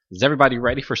Is everybody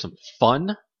ready for some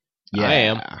fun? Yeah. I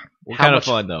am. What How kind much-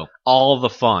 of fun, though? All the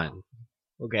fun.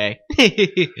 Okay. I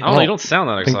don't know, you don't sound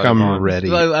that I think excited. I'm Vaughn.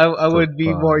 ready. I for would be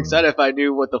more fun. excited if I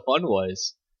knew what the fun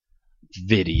was.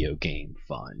 Video game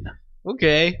fun.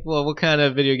 Okay. Well, what kind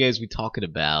of video games we talking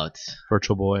about?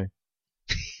 Virtual Boy,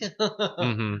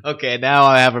 Mm-hmm. Okay, now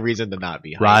I have a reason to not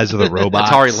be hyped. Rise of the Robots,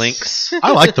 Atari Lynx.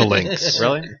 I like the Lynx.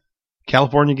 Really?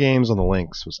 California Games on the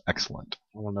Lynx was excellent.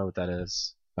 I don't know what that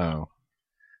is. Oh,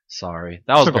 Sorry.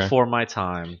 That was It's okay. before my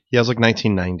time. yeah, it was like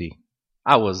 1990.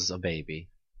 I was a baby.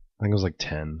 I think it was like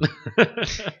 10.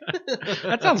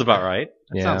 That sounds about right.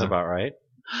 That Yeah. sounds about right.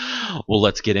 Well,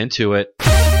 let's get into it.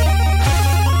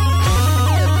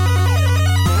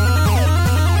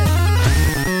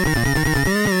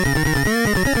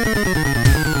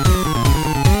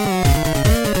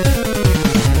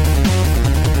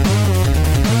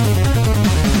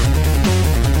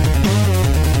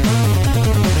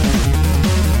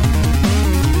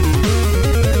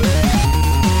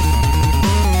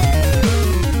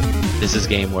 This is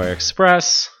Gameware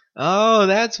Express. Oh,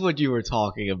 that's what you were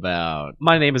talking about.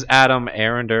 My name is Adam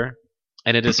Arender,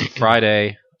 and it is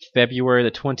Friday, February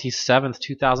the 27th,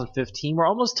 2015. We're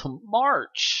almost to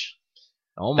March.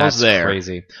 Almost That's there.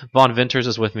 crazy. Vaughn Vinters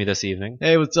is with me this evening.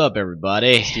 Hey, what's up,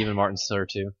 everybody? Stephen Martin's there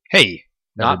too. Hey,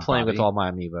 Not playing with everybody. all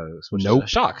my amiibos, which is Nope. a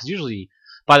shock, because usually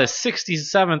by the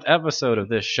 67th episode of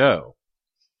this show,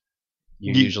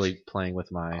 you're Ye- usually playing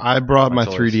with my... I brought my my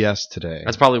toys. 3DS today.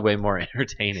 That's probably way more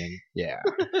entertaining. Yeah.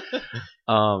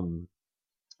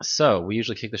 So we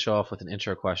usually kick the show off with an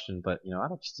intro question, but I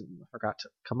forgot to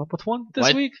come up with one this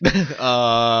What? week.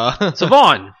 So So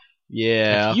Vaughn,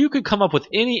 yeah. if you could come up with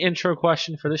any intro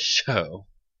question for the show,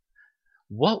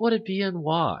 what would it be and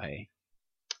why?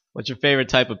 What's your favorite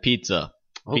type of pizza?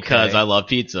 Okay. Because I love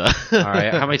pizza. All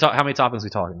right, how many toppings we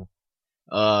talking?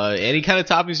 Any kind of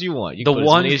toppings you want. You The can put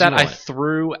as many ones as that you I want.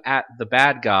 threw at the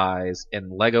bad guys in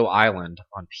Lego Island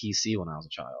on PC when I was a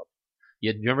child.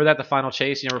 You remember that, the Final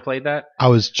Chase? You never played that? I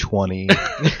was 20.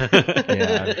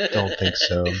 Yeah, I don't think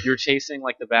so. You're chasing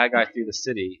like the bad guy through the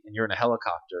city, and you're in a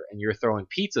helicopter, and you're throwing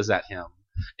pizzas at him,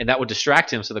 and that would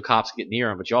distract him so the cops could get near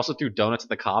him. But you also threw donuts at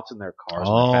the cops, and their cars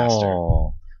went faster.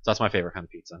 Oh. So that's my favorite kind of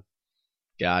pizza.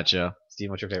 Gotcha. Steve,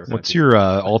 what's your favorite? kind What's of your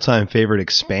all-time favorite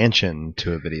expansion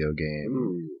to a video pizza? game?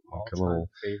 Ooh, Like a all-time little-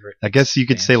 favorite. I guess you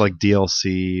could say like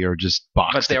DLC or just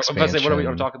But boxed they, expansion. what are we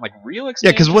talking, like real Yeah,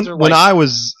 expansions? because or when like, I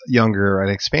was younger, an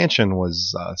expansion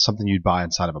was something you'd buy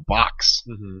inside of a box,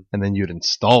 Mhm. and then you'd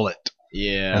install it,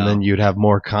 Yeah. and then you'd have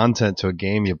more content to a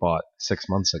game you bought 6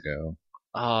 months ago.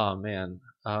 Oh man,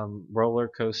 Roller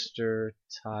Coaster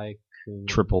Tycoon.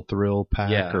 Triple Thrill Pack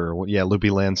Yeah. or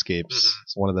Loopy Landscapes. Mhm.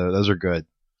 It's one of those. Those are good.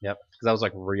 Yep, because that was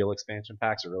like real expansion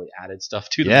packs that really added stuff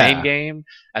to the Yeah. main game,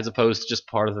 as opposed to just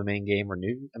part of the main game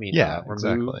removed. Yeah, removed.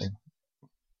 exactly.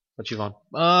 What you on?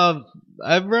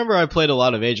 I remember I played a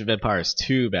lot of Age of Empires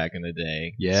 2 back in the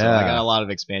day. Yeah. So I got a lot of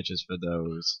expansions for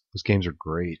those. Those games are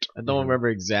great. I don't remember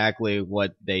exactly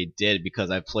what they did because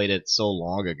I played it so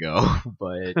long ago,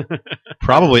 but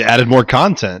Probably added more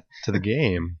content to the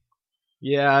game.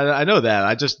 yeah, I know that.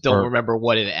 I just don't Or- remember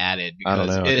what it added I don't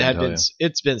because know, I it can't had tell been you.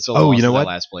 it's been so Oh, long you know since what?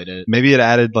 I last played it. Maybe it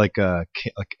added like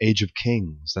Age of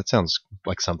Kings. That sounds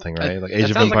like something, right? Like Age That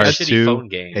of sounds Empires like a shitty 2, phone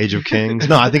game. Age of Kings.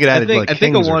 No, I think it added like I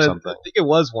think Kings it or wanted, something. I think it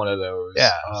was one of those.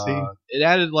 Yeah, see? It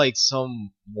added like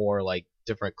some more like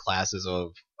different classes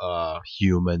of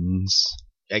Humans.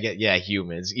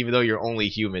 humans. Even though you're only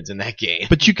humans in that game.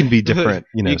 But you can be different,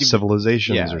 You can be-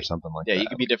 civilizations yeah. or something like yeah, that. you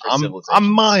can be different I'm civilizations.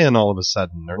 Mayan all of a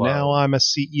sudden, or Whoa. now I'm a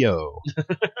CEO.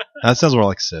 That sounds more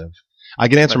like Civ. I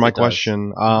can answer But my it does.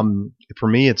 question. For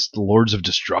me, it's the Lords of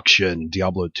Destruction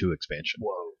Diablo 2 expansion.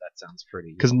 Whoa, that sounds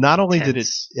pretty. Because not only did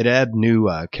intense. it add new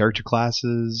character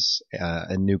classes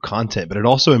and new content, but it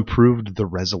also improved the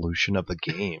resolution of the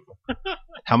game.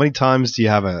 How many times do you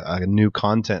have a new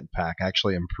content pack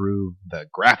actually improve the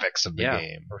graphics of the Yeah,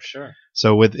 game? for sure.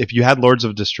 So if you had Lords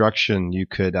of Destruction, you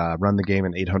could run the game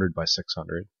in 800 by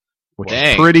 600, which Dang.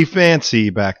 is pretty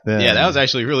fancy back then. Yeah, that was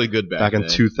actually really good back in then.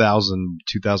 2000,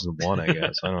 2001, I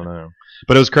guess. I don't know.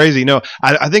 But it was crazy. No,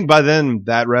 I think by then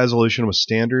that resolution was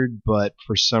standard, but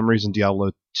for some reason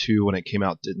Diablo 2, when it came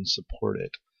out, didn't support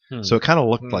it. So it kind of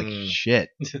looked like Hmm. shit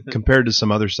compared to some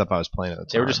other stuff I was playing at the time.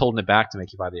 They were just holding it back to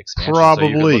make you buy the expansion. So you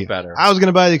could Probably. look better. I was going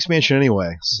to buy the expansion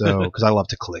anyway, so because I love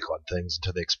to click on things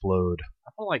until they explode.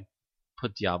 I want to like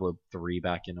put Diablo 3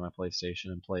 back into my PlayStation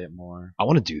and play it more. I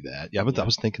want to do that. Yeah, but I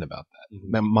was thinking about that.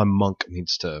 Mhm. My monk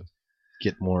needs to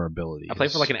get more abilities. I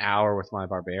played for like an hour with my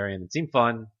barbarian. It seemed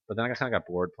fun, but then I kind of got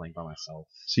bored playing by myself.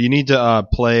 So you need to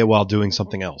play while doing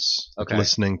something else, like Okay.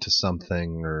 listening to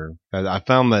something. Or I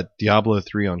found that Diablo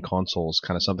 3 on console is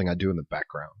kind of something I do in the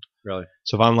background. Really,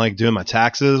 So if I'm like doing my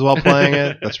taxes while playing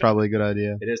it, that's probably a good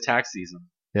idea. it is tax season.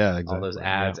 Yeah, exactly. All those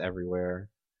ads everywhere.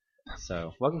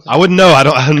 So welcome to I wouldn't know.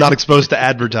 I'm not exposed to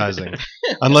advertising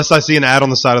unless I see an ad on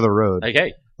the side of the road. Like,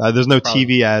 hey, There's no Probably.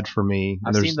 TV ad for me. And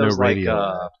I've there's seen no those radio. like I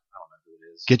ad. don't know who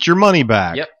it is. Get your money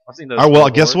back. Yep, I've seen those. Oh, well,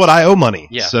 guess what? I owe money.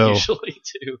 Yeah, So usually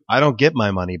too. I don't get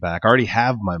my money back. I already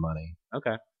have my money.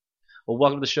 Okay. Well,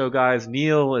 welcome to the show, guys.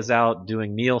 Neil is out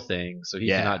doing Neil things, so he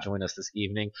Yeah. cannot join us this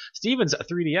evening. Steven's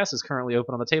 3DS is currently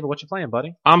open on the table. What you playing,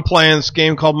 buddy? I'm playing this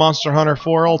game called Monster Hunter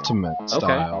 4 Ultimate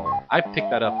style. I picked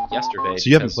that up yesterday. So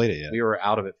you haven't because played it yet. We were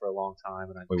out of it for a long time,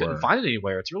 and I We couldn't were. find it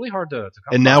anywhere. It's really hard to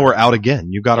come And now find we're it. out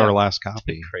again. You got Yeah. our last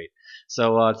copy. Great.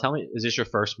 So tell me, is this your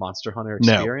first Monster Hunter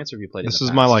No. experience, or have you played it? This in is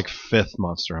the my past? like 5th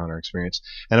Monster Hunter experience.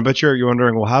 And I bet you're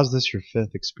wondering, well, how's this your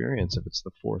 5th experience if it's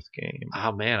the 4th game?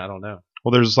 Oh man, I don't know.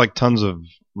 Well, there's like tons of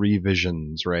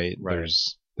revisions, right? Right.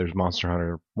 There's Monster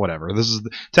Hunter, whatever.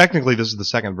 Technically this is the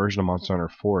second version of Monster Hunter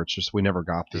 4. It's just we never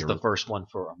got This is the first one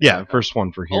for yeah, America. first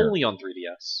one for here. Only on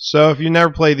 3DS. So if you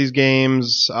never played these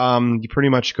games, you pretty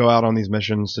much go out on these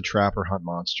missions to trap or hunt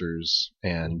monsters,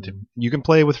 and you can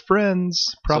play with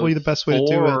friends. Probably So the best way to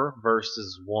do it. 4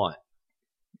 versus 1. is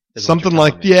what Something you're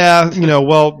like, telling me. yeah,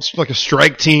 well, it's like a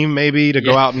strike team maybe to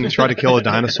go out and try to kill a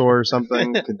dinosaur or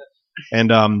something. And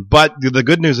but the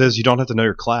good news is you don't have to know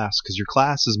your class because your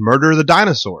class is murder the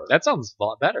dinosaur. That sounds a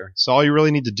lot better. So all you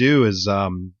really need to do is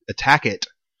attack it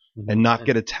and not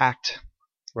get attacked.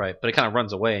 Right, but it kind of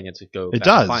runs away and you have to go It back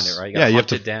does. and find it, right? You Yeah, gotta you have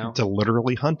hunt it down. to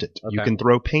literally hunt it. You Okay. can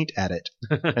throw paint at it,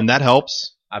 and that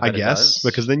helps, I bet it guess, does.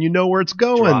 because then you know where it's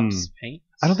going. Drops paint.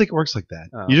 I don't think it works like that.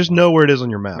 Oh, You just well. know where it is on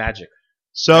your map. Magic.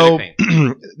 So Magic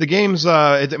the game's,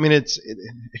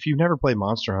 if you've never played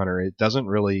Monster Hunter, it doesn't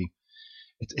really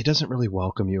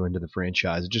welcome you into the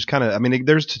franchise. It just kind of,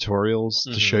 there's tutorials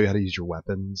to show you how to use your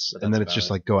weapons, But and that's then it's about just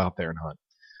it. like go out there and hunt.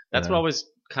 That's Yeah. what I was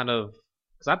kind of,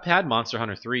 because I've had Monster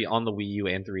Hunter 3 on the Wii U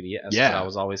and 3DS, Yeah. but I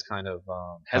was always kind of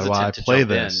How do hesitant I to play jump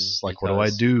this? in. Like, what do I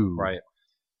because- do? Right.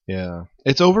 Yeah,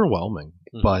 it's overwhelming,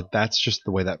 Mhm. but that's just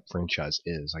the way that franchise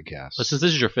is, I guess. But since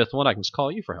this is your 5th one, I can just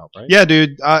call you for help, right? Yeah,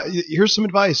 dude. Here's some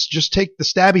advice. Just take the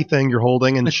stabby thing you're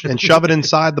holding and shove it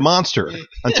inside the monster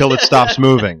until it stops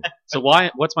moving. So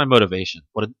what's my motivation?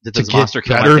 What did To this get monster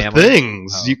kill better my family?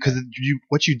 things, Oh, because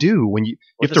what you do when you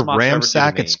What have does to monster ever do to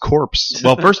ransack me? its corpse.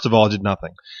 Well, first of all, it did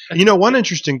nothing. You know, one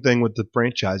interesting thing with the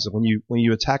franchise is when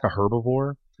you attack a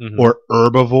herbivore Mhm. or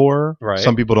herbivore, Right.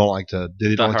 some people don't like to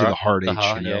they don't do the hard H.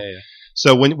 yeah, You know? yeah.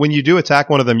 So when you do attack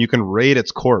one of them, you can raid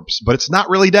its corpse, but it's not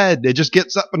really dead. It just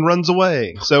gets up and runs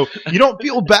away. So you don't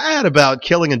feel bad about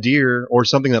killing a deer or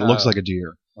something that looks Oh. like a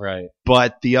deer. Right.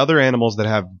 But the other animals that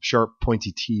have sharp,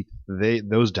 pointy teeth,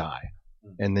 those die,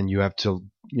 and then you have to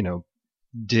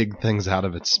dig things out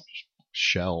of its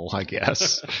shell, I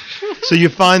guess. So you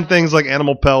find things like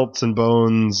animal pelts and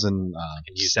bones and And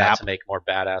use sap. that to make more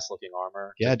badass looking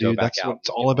armor. Yeah, Just go dude, back that's out what it's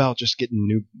and all kill about. Just getting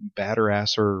new, badder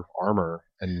asser armor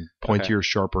and pointier,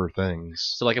 sharper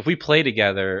things. So like if we play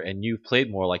together and you've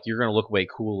played more, like you're gonna look way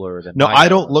cooler than No, my I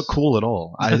don't guys. look cool at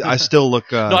all. I still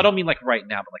look. No, I don't mean like right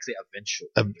now, but like say eventually.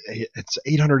 It's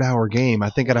an 800-hour game. I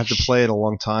think I'd have to play it a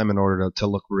long time in order to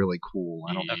look really cool.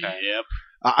 I don't. Okay. Yep.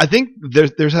 I think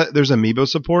there's amiibo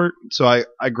support. So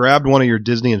I grabbed one of your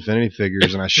Disney Infinity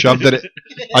figures and I shoved it.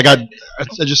 I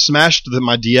just smashed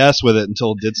my DS with it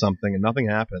until it did something and nothing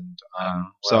happened.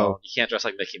 So Well, you can't dress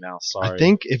like Mickey Mouse. Sorry. I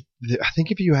think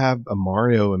if you have a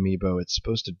Mario amiibo, it's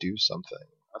supposed to do something.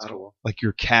 that's cool. Like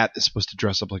your cat is supposed to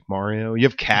dress up like Mario. You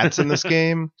have cats in this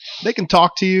game. They can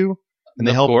talk to you and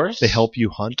Of course. they help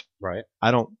you hunt. Right. I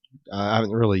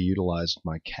haven't really utilized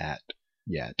my cat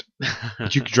yet.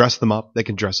 But you can dress them up. They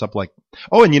can dress up like.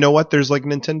 Oh, and you know what? There's like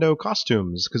Nintendo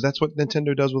costumes because that's what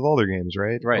Nintendo does with all their games,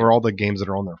 right? Right. Or all the games that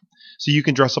are on there. So you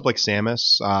can dress up like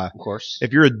Samus. Of course.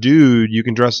 If you're a dude, you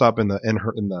can dress up in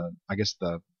the I guess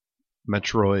the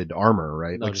Metroid armor,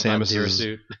 right? No, like just not Samus Zero is.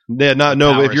 suit. Yeah,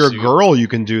 no. power If you're suit. a girl, you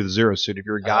can do the Zero suit. If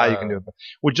you're a guy, you can do it.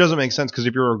 Which doesn't make sense because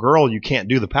if you're a girl, you can't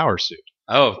do the power suit.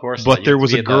 Oh, of course. But not. there You have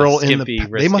was to a be girl in skimpy the.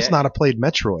 They must risque. not have played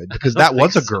Metroid because I that don't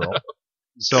was a think girl.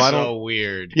 So I don't. So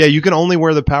weird. Yeah, you can only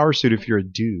wear the power suit if you're a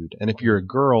dude, and if you're a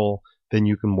girl, then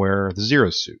you can wear the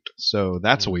Zero suit. So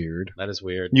that's weird. That is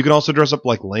weird. You can also dress up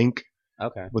like Link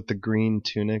Okay. with the green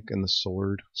tunic and the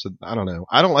sword. So I don't know.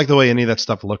 I don't like the way any of that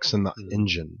stuff looks in the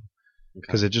engine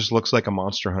because it just looks like a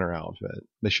Monster Hunter outfit.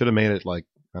 They should have made it like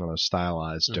I don't know,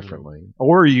 stylized differently.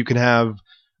 Or you can have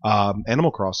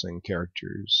Animal Crossing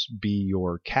characters be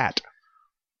your cat.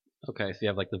 Okay, so you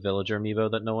have like the villager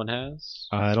amiibo that no one has.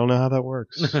 I don't know how that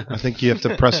works. I think you have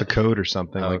to press a code or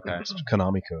something, like Okay.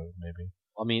 Konami code, maybe.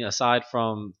 I mean, aside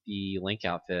from the Link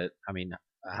outfit, I mean,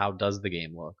 how does the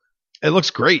game look? It looks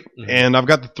great, Mhm. and I've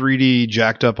got the 3D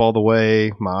jacked up all the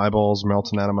way. My eyeballs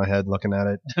melting out of my head looking at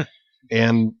it.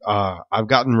 And I've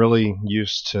gotten really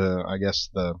used to, I guess,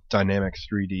 the dynamic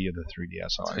 3D of the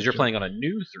 3DS. Because you're playing on a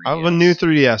new 3DS. I have a new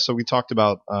 3DS, so we talked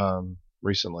about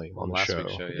recently On on the last show.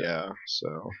 week's show, yeah. So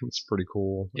it's pretty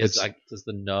cool. Does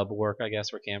the nub work, I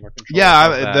guess, for camera control? Yeah,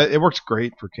 How's that? it works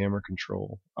great for camera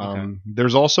control. Okay.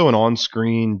 There's also an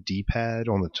on-screen D-pad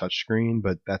on the touchscreen,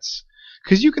 but that's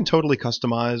because you can totally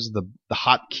customize the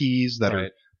hotkeys that Right. are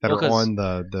Well, 'cause on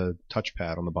the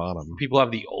touchpad on the bottom. People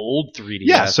have the old 3DS.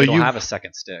 Yeah, so they don't you- have a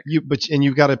second stick.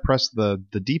 You've got to press the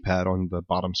D-pad on the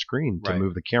bottom screen to Right.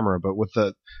 move the camera, but with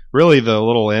the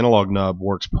little analog nub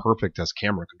works perfect as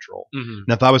camera control. Mm-hmm.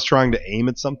 Now, if I was trying to aim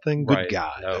at something, good Right,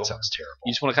 God, no. that sounds terrible.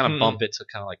 You just want to kind of Hmm. bump it to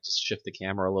kind of like just shift the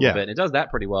camera a little Yeah. bit. And it does that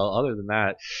pretty well. Other than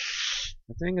that,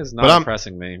 the thing is But not I'm-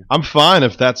 impressing me. I'm fine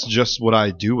if that's just what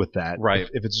I do with that. Right.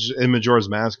 If it's in Majora's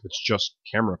Mask, if it's just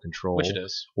camera control, Which it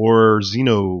is. or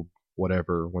Xeno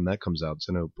whatever when that comes out,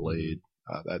 Xenoblade.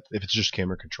 Mm-hmm. That if it's just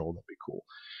camera control, that'd be cool.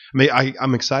 I mean,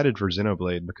 I'm excited for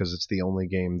Xenoblade because it's the only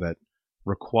game that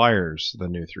requires the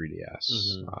new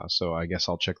 3DS. Mhm. So I guess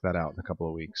I'll check that out in a couple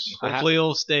of weeks. Hopefully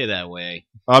it'll stay that way.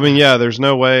 I mean, yeah, there's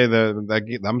no way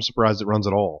I'm surprised it runs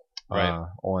at all Right.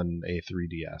 on a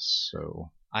 3DS.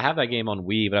 So I have that game on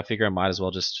Wii, but I figure I might as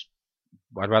well just.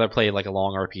 I'd rather play like a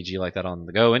long RPG like that on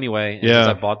the go anyway. And Yeah.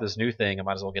 since I bought this new thing, I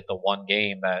might as well get the one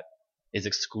game that is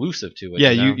exclusive to it.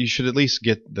 yeah, you know? you should at least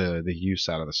get the use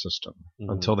out of the system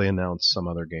Mhm. until they announce some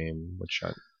other game, which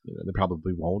they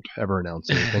probably won't ever announce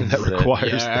anything that This is it.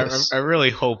 requires Yeah, this. I really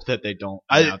hope that they don't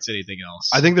I- announce anything else.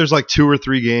 I think there's like 2 or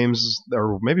 3 games,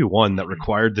 or maybe one, that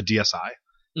required the DSi,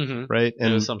 Mhm. right? It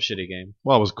And was some shitty game.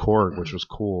 well, it was Korg, which was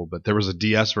cool, but there was a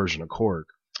DS version of Korg.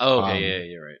 Oh, okay, Um, yeah,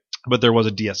 you're right. But there was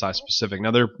a DSi specific.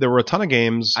 Now there were a ton of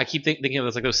games. I keep thinking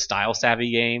of like those style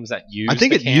savvy games that use. I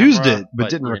think the it used camera, it, but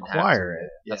didn't you have require to. it.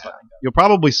 That's Yeah. what I think. You'll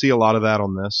probably see a lot of that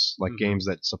on this, like Mhm. games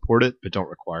that support it but don't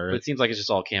require But it. it seems like it's just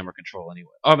all camera control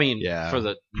anyway. I mean, Yeah, for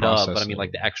the nub, but I processing. mean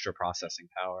like the extra processing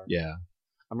power. Yeah.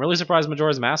 I'm really surprised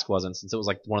Majora's Mask wasn't, since it was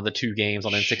like one of the 2 games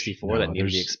on N64 No, that needed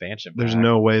the there's- expansion. There's pack.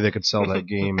 no way they could sell that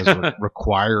game as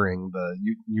requiring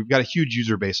you've got a huge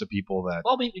user base of people that.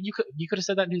 Well, I mean, you could have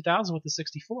said that in 2000 with the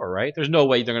 64, right? There's no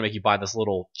way they're gonna make you buy this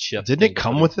little chip. Didn't thing it to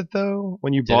come put with it though?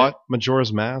 When you Did bought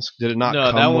Majora's Mask, did it not? no,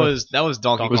 come that with, was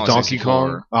Donkey it was Kong. Donkey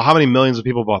 64. Kong. How many millions of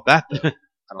people bought that? Then?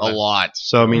 A lot.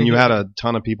 So I mean, you had a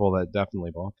ton of people that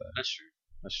definitely bought that. That's true.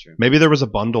 That's true. Maybe there was a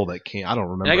bundle that came. I don't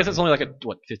remember. And I guess it's only like a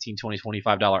 $15, $20,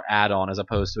 $25 add-on as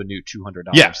opposed to a new $200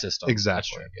 Yeah, system. exactly, That's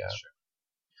true. yeah. That's true.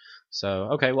 So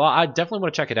okay, well, I definitely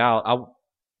want to check it out.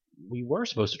 We were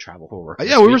supposed to travel for work. Yeah,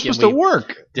 this we week, were and supposed to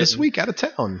work this didn't. week out of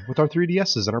town with our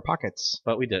 3DSs in our pockets.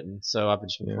 but we didn't. So I've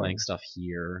just been Yeah. playing stuff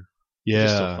here. Which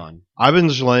is still Yeah, fun. I've been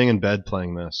just laying in bed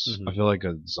playing this. Mhm. I feel like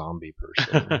a zombie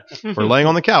person. Or laying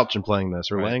on the couch and playing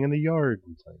this, or Right. laying in the yard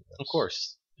and playing this. Of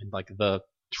course, in like the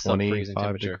sub-freezing 25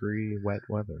 temperature. degree wet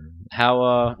weather.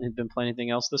 How you been playing anything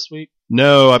else this week?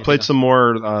 No, I Anything played else? some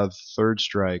more Third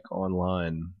Strike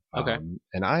online. Okay.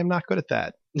 And I'm not good at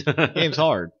that. Game's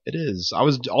hard. It is. I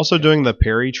was also doing the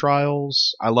parry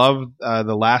trials. I love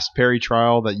the last parry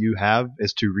trial that you have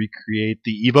is to recreate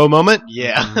the Evo moment.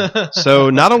 Yeah. So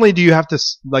not only do you have to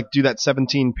do that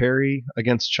 17 parry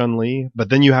against Chun-Li, but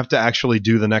then you have to actually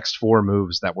do the next 4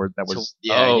 moves that was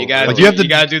yeah, Oh, you gotta like do, you have to- you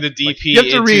gotta do the DP. you have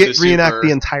to into the reenact super.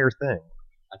 the entire thing.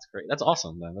 That's great. That's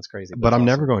awesome, then. That's crazy. But That's I'm awesome.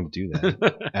 never going to do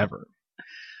that ever. I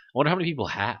wonder how many people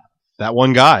have. That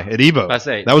one guy at Evo. I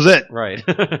say That was it. right.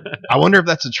 I wonder if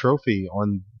that's a trophy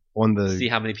on the. See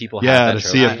how many people Yeah, have that to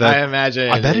see trophy. if that- I imagine.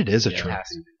 I bet it is a Yeah, it trophy. has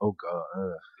to be. Oh god.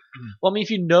 Ugh. Well, I mean,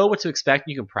 if you know what to expect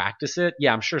and you can practice it,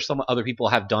 yeah, I'm sure some other people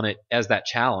have done it as that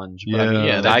challenge. But I mean,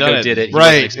 Yeah, they've done Daigo it. did it. He Right,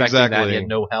 wasn't expecting that. exactly. He had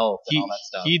no health and all that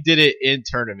stuff. He did it in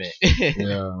tournament.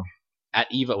 Yeah. At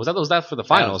Evo, was that for the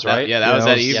finals, right? Yeah, that Yeah, was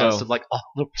that at was- Evo. Yeah, so like all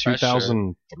the pressure.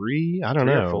 2003. I don't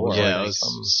 3 or know. 4. was yeah, like it was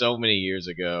some- so many years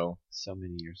ago. So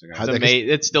many years ago. How'd It's, they-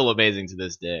 it's still amazing to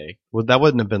this day. Well, that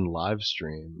wouldn't have been live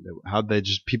streamed. How'd they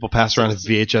just people pass around a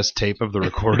VHS tape of the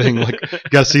recording? Like, you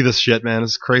gotta see this shit, man.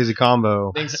 It's a crazy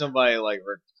combo. I think somebody like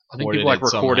I think people like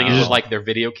recorded it recording it somehow. with like their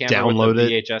video camera Download with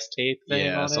the it. VHS tape thing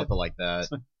yeah, on something like that.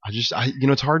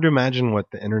 It's hard to imagine what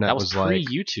the internet it. That was like.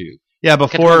 pre-YouTube. Yeah, You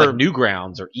had to go before. to, like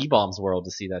Newgrounds or E-Bombs World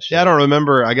to see that shit. Yeah, I don't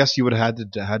remember. I guess you would have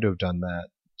had to have done that.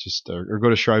 Just or go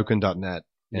to Shryoken.net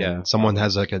and Yeah. someone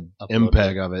has like an Upload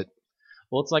MPEG of it.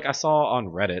 Well, it's like I saw on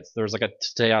Reddit. There was like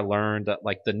today I learned that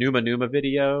like the Numa Numa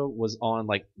video was on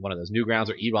like one of those Newgrounds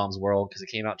or E-Bombs World because it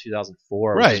came out in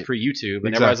 2004, which Right. is pre-YouTube,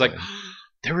 and everybody's like, Exactly.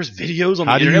 there was videos on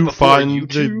How the do internet you before find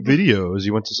YouTube. the videos?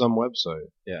 You went to some website.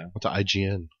 Yeah. Went to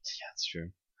IGN. Yeah, that's true.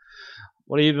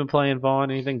 What have you been playing,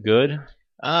 Vaughn? Anything good?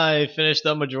 I finished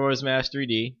up Majora's Mask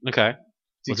 3D. Okay.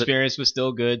 The Was it- experience was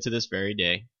still good to this very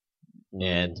day.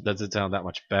 And- doesn't sound that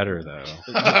much better though.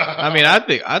 I mean,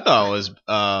 I thought it was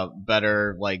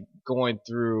better, like going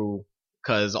through,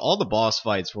 because all the boss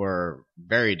fights were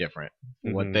very different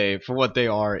for what they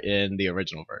are in the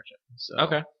original version. So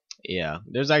Okay. yeah,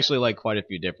 there's actually like quite a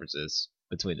few differences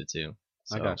between the two.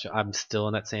 I So, got you. I'm still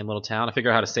in that same little town. I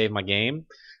figure out how to save my game,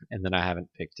 and then I haven't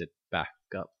picked it back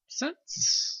up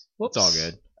since. It's all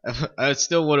good. I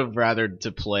still would have rather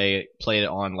to play it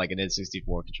on like an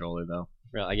N64 controller though.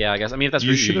 Really? Yeah, I guess. I mean, if that's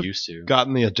You what should you're have used to.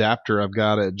 Gotten the adapter. I've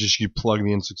got it. Just you plug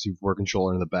the N64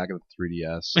 controller in the back of the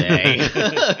 3DS.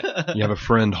 Dang. You have a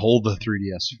friend hold the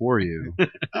 3DS for you.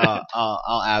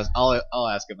 I'll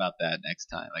ask about that next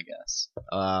time, I guess.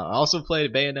 I also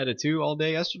played Bayonetta 2 all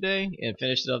day yesterday and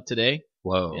finished it up today,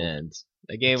 Whoa. and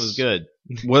the game was good.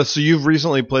 Well, so you've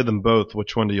recently played them both.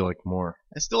 Which one do you like more?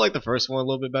 I still like the first one a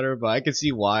little bit better, but I can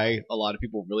see why a lot of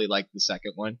people really like the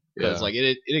second one because Yeah. like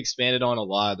it expanded on a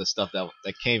lot of the stuff that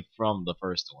came from the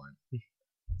first one.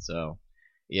 So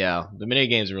yeah, the mini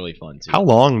games are really fun too. How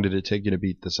long did it take you to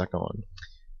beat the second one?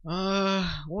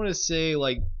 I want to say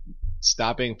like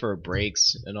stopping for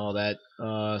breaks and all that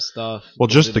stuff. Well, Going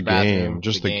just to the bathroom, game.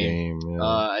 Just the game. Yeah.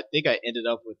 I think I ended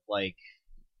up with like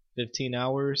 15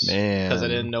 hours Man. because I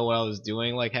didn't know what I was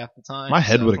doing like half the time. My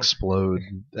head so- would explode.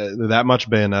 That much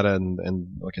Bayonetta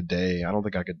in like a day. I don't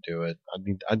think I could do it.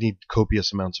 I'd need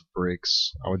copious amounts of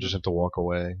breaks. I would just have to walk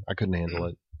away. I couldn't handle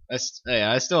it.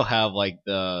 I still have like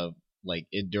the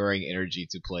enduring energy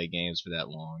to play games for that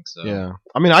long. So Yeah.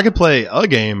 I mean, I could play a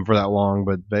game for that long,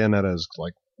 but Bayonetta is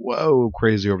like, whoa,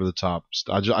 crazy over the top.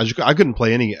 I couldn't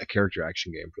play any character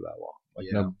action game for that long. Like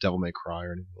Yeah. no Devil May Cry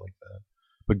or anything like that.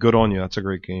 But good on you. That's a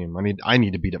great game. I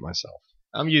need to beat it myself.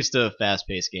 I'm used to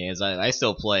fast-paced games. I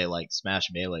still play like Smash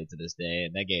Melee to this day,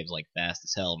 and that game's like fast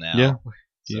as hell now. Yeah.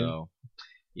 So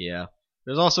yeah.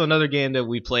 There's also another game that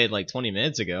we played like 20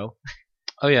 minutes ago.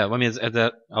 Oh yeah, I mean, I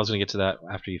was going to get to that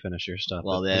after you finish your stuff.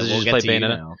 Well, but then did you we'll just get play to you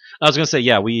Bayonetta? now. I was going to say,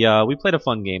 yeah, we played a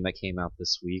fun game that came out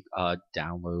this week.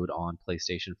 Download on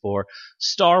PlayStation 4.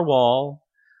 Star Wall.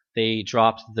 They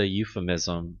dropped the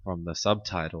euphemism from the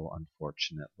subtitle,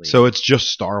 unfortunately. So it's just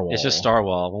Star Wars. It's just Star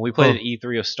Wall. When we played at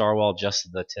E3 of Star Wall,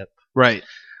 just the tip. Right.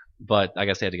 But I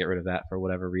guess they had to get rid of that for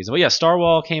whatever reason. But yeah, Star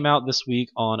Wall came out this week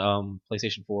on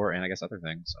PlayStation 4 and I guess other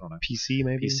things. I don't know. PC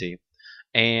maybe. PC.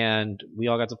 And we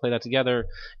all got to play that together.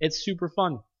 It's super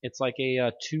fun. It's like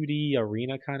a 2D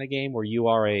arena kind of game where you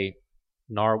are a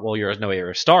you're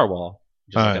a Star Wall,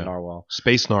 just like yeah. a narwhal,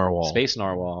 Space Narwhal. space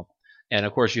narwhal, and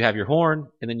of course you have your horn,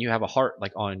 and then you have a heart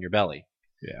like on your belly.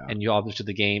 Yeah. And your object of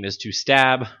the game is to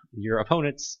stab your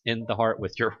opponents in the heart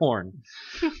with your horn.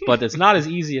 But it's not as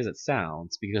easy as it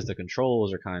sounds because the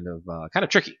controls are kind of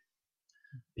tricky.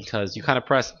 Because you kind of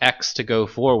press X to go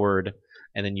forward,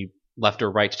 and then you left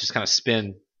or right to just kind of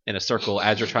spin in a circle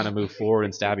as you're trying to move forward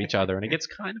and stab each other, and it gets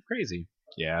kind of crazy.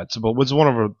 Yeah, it's one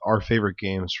of our favorite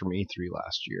games from E3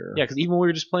 last year. Yeah, because even when we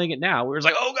were just playing it now, we were just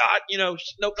like, oh god,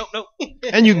 nope.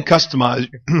 And you can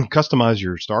customize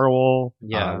your Star Wall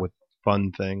Yeah. with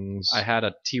fun things. I had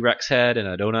a T-Rex head and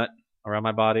a donut around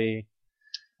my body.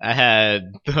 I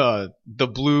had the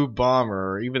blue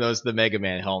bomber, even though it's the Mega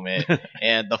Man helmet,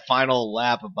 and the final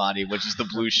lap body, which is the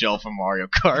blue shell from Mario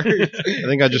Kart. I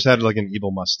think I just had like an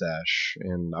evil mustache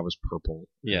and I was purple.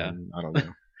 Yeah. And I don't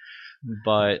know.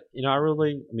 But,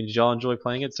 did y'all enjoy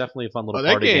playing it? It's definitely a fun little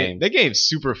that party game. That game's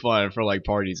super fun for like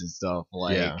parties and stuff.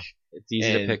 Like Yeah. It's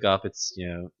easy to and- pick up. It's,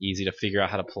 easy to figure out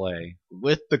how to play.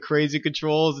 with the crazy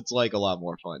controls, it's like a lot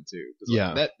more fun too. 'Cause,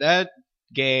 like, Yeah. that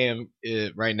game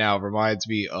right now reminds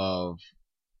me of,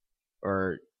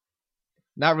 or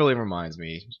not really reminds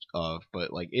me of,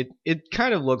 but like it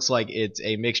kind of looks like it's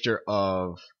a mixture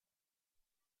of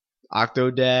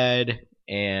Octodad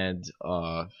and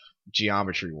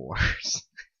Geometry Wars.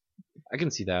 I can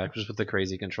see that just with the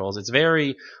crazy controls. It's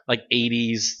very like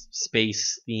 80s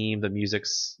space themed. The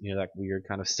music's that weird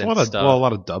kind of synth stuff. a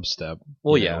lot of dubstep.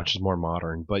 Well, you know, yeah. which is more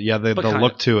modern. But yeah, the But kind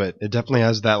look of. to it definitely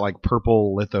has that like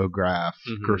purple lithograph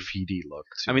Mhm. graffiti look.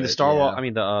 To I mean, the it. Star Wars. Yeah. I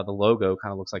mean, the logo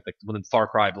kind of looks like the Far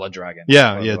Cry Blood Dragon.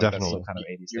 Yeah, logo, yeah, like that definitely. still kind of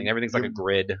 80s thing. You- Everything's like a you-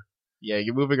 grid. Yeah,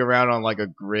 you're moving around on like a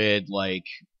grid, like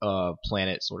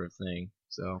planet sort of thing.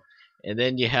 So, and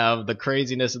then you have the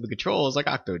craziness of the controls, like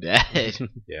Octodad.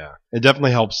 Yeah, it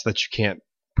definitely helps that you can't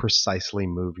precisely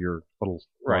move your little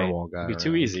Right. narwhal guy. It'd be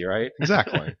too around. easy, right?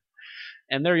 Exactly.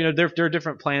 And there are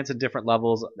different plants and different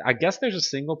levels. I guess there's a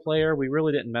single player. We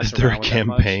really didn't mess Is there a around with that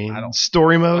much. campaign I don't.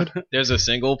 story mode? There's a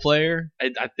single player.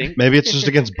 I think Maybe it's just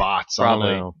against bots. Probably.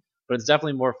 I don't know. but it's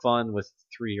definitely more fun with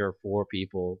 3 or 4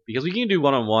 people because we can do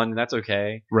one-on-one, and that's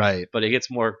okay. Right. But it gets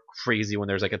more crazy when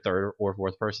there's like a third or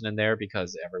fourth person in there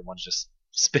because everyone's just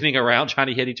spinning around trying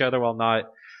to hit each other while not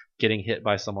getting hit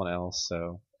by someone else.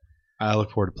 So I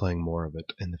look forward to playing more of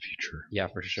it in the future. yeah,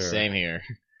 for sure. Same here.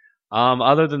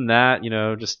 Other than that,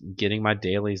 just getting my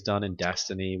dailies done in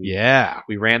Destiny. Yeah.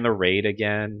 We ran the raid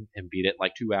again and beat it in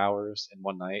like 2 hours in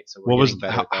one night. So What was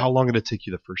better at that. how long did it take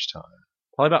you the first time?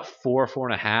 Probably about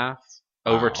 4.5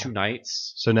 over Wow. 2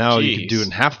 nights. So now you can Jeez. do it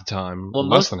in half the time. Well,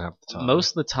 less than half the time. Most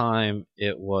of the time,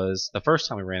 it was the first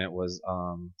time we ran it was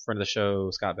friend of the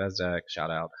show Scott Bezdek,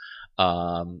 shout out,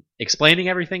 explaining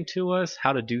everything to us,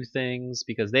 how to do things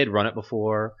because they had run it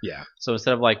before. Yeah. So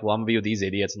instead of like, well, I'm gonna be with these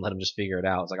idiots and let them just figure it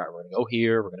out, it's like, all right, we're gonna go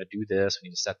here, we're gonna do this, we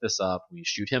need to set this up, we need to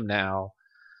shoot him now,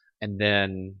 and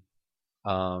then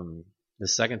the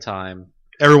second time.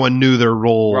 Everyone knew their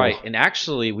role. Right, and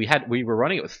actually we were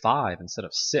running it with 5 instead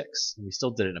of 6, and we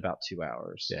still did it in about 2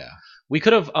 hours. Yeah. We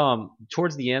could have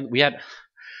towards the end we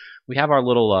have our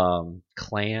little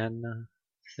clan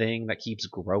thing that keeps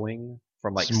growing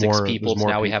from like There's 6 more- people there's to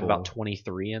more now we have people. about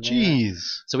 23 in there. Jeez.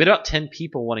 So we had about 10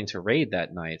 people wanting to raid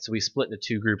that night. So we split into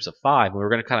 2 groups of 5, and we were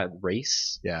going to kind of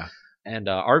race. Yeah. And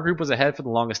our group was ahead for the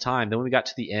longest time. Then when we got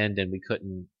to the end and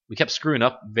we kept screwing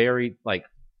up very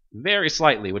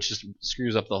slightly, which just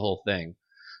screws up the whole thing.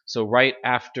 So right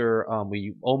after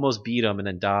we almost beat them and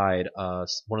then died,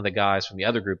 one of the guys from the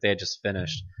other group, they had just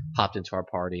finished, hopped into our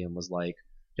party and was like,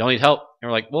 y'all need help? And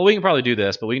we're like, well, we can probably do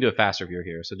this, but we can do it faster if you're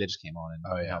here. So they just came on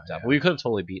and helped out. But we could have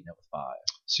totally beaten it with 5.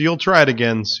 So you'll try it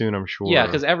again soon, I'm sure. Yeah,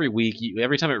 because every week,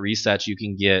 every time it resets, you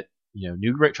can get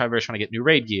new raid. Trying to get new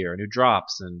raid gear, new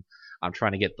drops, and I'm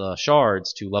trying to get the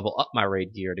shards to level up my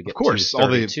raid gear to get of course, to all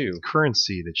 32. the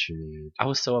currency that you need. I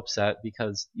was so upset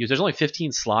because there's only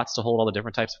 15 slots to hold all the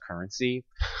different types of currency,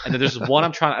 and then there's one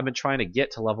I've been trying to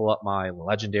get to level up my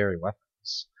legendary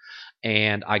weapons,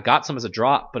 and I got some as a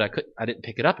drop, but I didn't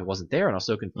pick it up. It wasn't there, and I was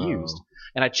so confused. Oh.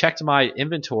 And I checked my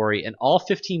inventory, and all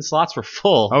 15 slots were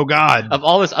full Oh God. of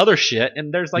all this other shit.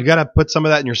 And there's like, you gotta put some of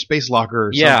that in your space locker or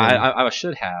yeah, something. I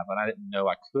should have, and I didn't know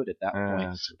I could at that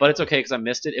point. But it's okay because I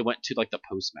missed it. It went to like the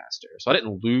postmaster, so I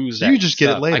didn't lose. So that you just get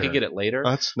it stuff. later. I could get it later.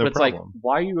 That's no but it's problem. like,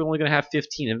 why are you only going to have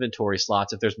 15 inventory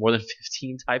slots if there's more than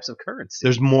 15 types of currency?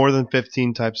 There's more than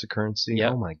 15 types of currency.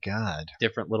 Yep. Oh my God.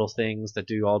 different little things that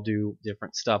all do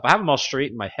different stuff. I have them all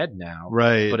straight in my head now,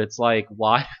 Right. but it's like,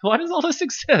 why does all this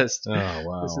exist? oh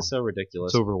wow. This is so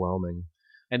ridiculous. It's overwhelming.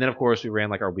 And then of course we ran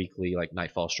like our weekly like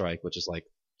Nightfall Strike, which is like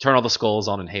turn all the skulls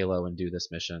on in Halo and do this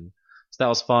mission. So that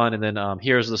was fun. And then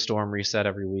Heroes of the Storm reset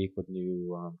every week with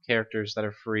new characters that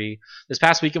are free. This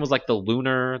past weekend was like the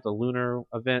lunar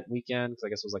event weekend because I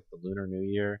guess it was like the Lunar New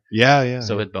Year. Yeah, yeah.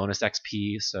 So it had bonus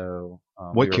XP. So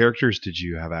what characters did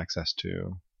you have access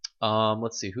to?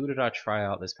 Let's see, who did I try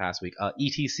out this past week?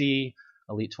 ETC,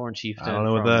 Elite Torn Chieftain. I don't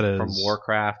know what from, that is. From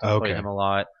Warcraft. I Okay. played him a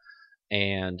lot.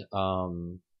 And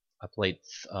I played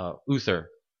Uther,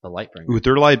 the Lightbringer.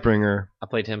 Uther Lightbringer. I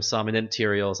played him some, and then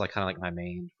Tyrael is like kind of like my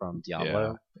main from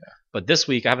Diablo. Yeah. But this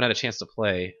week I haven't had a chance to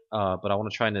play. But I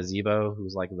want to try Nazebo,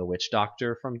 who's like the witch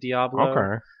doctor from Diablo,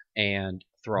 Okay. and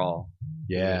Thrall,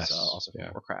 Yes. who's also from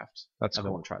Yeah. Warcraft. That's I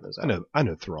cool. want to try those out. I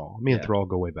know Thrall. Me and Yeah. Thrall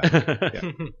go way back.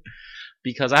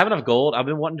 Because I have enough gold. I've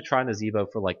been wanting to try Nazebo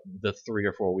for like the 3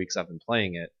 or 4 weeks I've been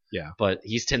playing it. Yeah. But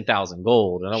he's 10,000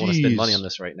 gold, and I don't want to spend Jeez. money on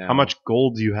this right now. How much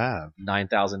gold do you have?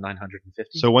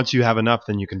 9,950. So once you have enough,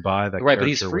 then you can buy that. right, but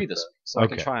he's character free with this it. week, so I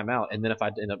can Okay. try him out. And then if I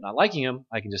end up not liking him,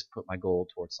 I can just put my gold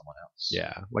towards someone else.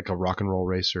 Yeah, like a rock and roll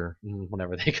racer.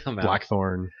 Whenever they come out.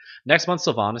 Blackthorn. Next month,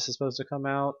 Sylvanas is supposed to come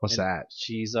out. What's and that?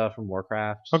 She's from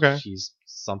Warcraft. Okay. She's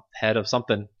some head of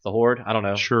something. The Horde. I don't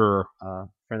know. Sure.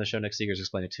 Friend of the show, Nick Seegers,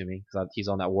 explained it to me because he's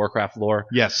on that Warcraft lore.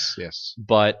 Yes. Yes.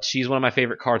 But she's one of my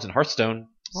favorite cards in Hearthstone,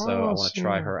 so I want Awesome. to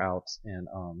try her out in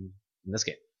this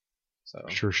game. So I'm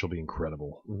sure she'll be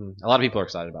incredible. a lot of people are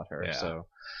excited about her. Yeah. So,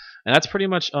 and that's pretty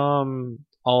much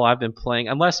all I've been playing.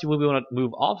 Unless we want to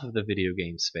move off of the video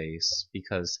game space,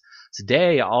 because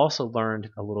today I also learned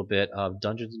a little bit of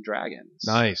Dungeons and Dragons.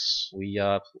 Nice. We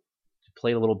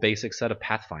played a little basic set of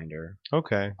Pathfinder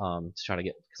Okay. to try to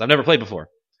get, because I've never played before.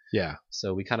 Yeah.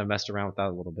 So we kind of messed around with that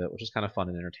a little bit, which was kind of fun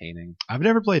and entertaining. I've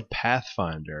never played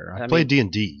Pathfinder. I I played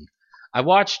D&D. I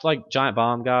watched like Giant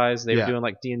Bomb guys. They Yeah. were doing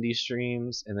like D&D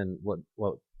streams, and then what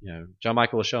John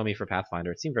Michael was showing me for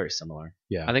Pathfinder. It seemed very similar.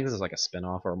 Yeah. I think this is like a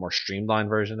spin-off or a more streamlined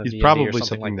version of He's D&D probably or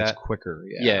something like that's that. quicker.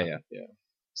 Yeah.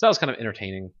 So that was kind of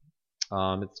entertaining.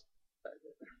 It's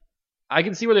I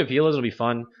can see where the appeal is. It'll be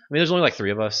fun. I mean, there's only like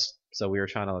 3 of us, so we were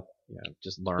trying to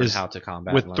just learn how to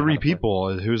combat. With and learn 3 how to play.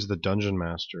 people, who's the dungeon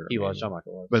master? He was, John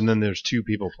Michael was. But then there's 2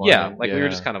 people playing. Yeah, like we were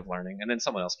just kind of learning, and then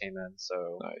someone else came in, so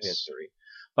we had Nice. 3.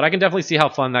 But I can definitely see how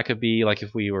fun that could be, like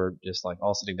if we were just like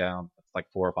all sitting down, like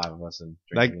 4 or 5 of us, and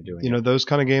drinking and doing it. Those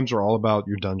kind of games are all about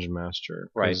your dungeon master.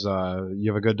 Right. 'Cause,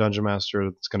 you have a good dungeon master,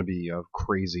 it's going to be a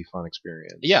crazy fun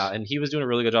experience. Yeah, and he was doing a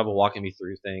really good job of walking me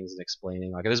through things and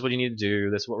explaining, like, this is what you need to do,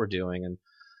 this is what we're doing, and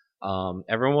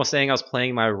everyone was saying I was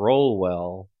playing my role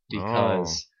well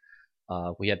because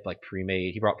we had like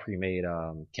he brought pre-made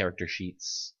character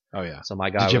sheets. Oh yeah. So my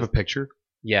guy Did you have a picture?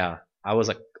 Yeah, I was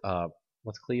like,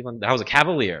 what's Cleveland? I was a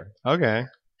cavalier, Okay.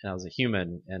 and I was a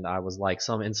human, and I was like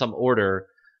in some order,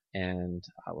 and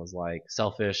I was like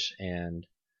selfish and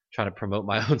trying to promote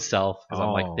my own self because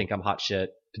I'm like think I'm hot shit.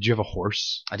 Did you have a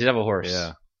horse? I did have a horse.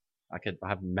 Yeah. I could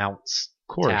have mounts,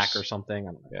 Of course. tack or something.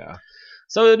 I don't know. Yeah.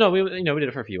 So no, we did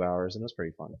it for a few hours, and it was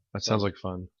pretty fun. That sounds like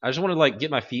fun. I just wanted to like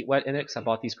get my feet wet in it because I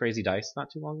bought these crazy dice not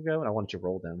too long ago, and I wanted to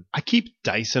roll them. I keep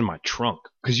dice in my trunk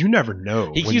because you never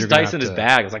know. He when keeps you're gonna dice in have his to-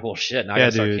 bag. It's like, well, shit. Now I Yeah,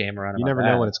 gotta start dude. carrying around. You never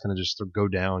know when it's going to just go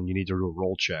down. You need to do a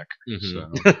roll check. Mhm.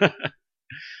 So.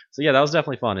 So yeah, that was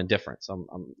definitely fun and different. So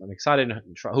I'm excited and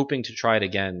hoping to try it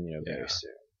again, very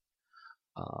soon.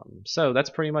 So that's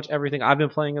pretty much everything I've been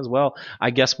playing as well. I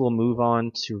guess we'll move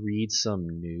on to read some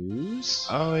news.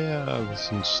 Oh yeah, there's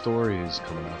some stories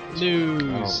coming up. this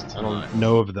News. week. I don't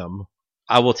know of them.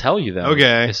 I will tell you them.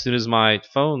 Okay. As soon as my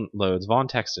phone loads, Vaughn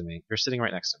texted me. You're sitting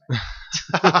right next to me.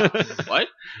 What?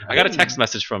 I got a text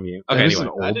message from you. That Okay, is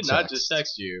anyway. an I old did not text. just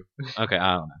text you. Okay,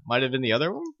 I don't know. Might have been the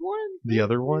other one. The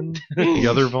other one, the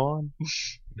other Vaughn.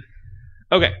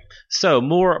 Okay, so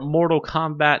more Mortal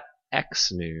Kombat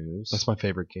X news. That's my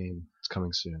favorite game. It's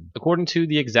coming soon. According to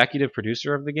the executive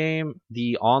producer of the game,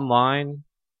 the online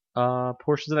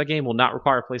portions of that game will not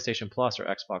require PlayStation Plus or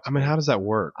Xbox. I mean, how does that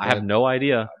work? I have no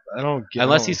idea. I don't get.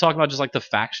 Unless he's talking about just like the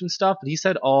faction stuff, but he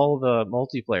said all the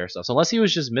multiplayer stuff. So unless he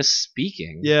was just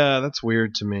misspeaking, Yeah, that's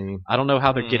weird to me. I don't know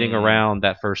how they're getting around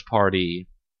that first party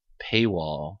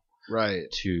paywall Right.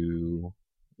 to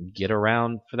get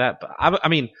around for that. But I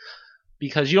mean,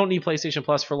 because you don't need PlayStation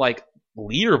Plus for like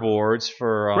leaderboards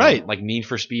for Right. like Need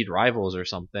for Speed Rivals or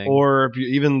something. Or if you,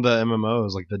 even the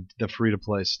MMOs, like the free to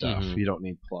play stuff, Mhm. you don't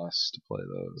need Plus to play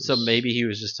those. So maybe he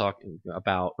was just talking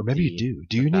about. or maybe you do.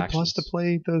 Do you need Plus to factions.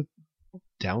 play the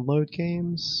download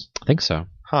games? I think so.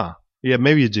 Huh. Yeah,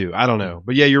 maybe you do. I don't know.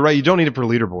 But yeah, you're right. You don't need it for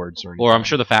leaderboards or anything. Or I'm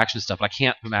sure the faction stuff. But I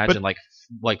can't imagine like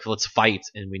let's fight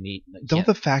and we need. Don't yeah.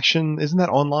 the faction, isn't that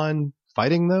online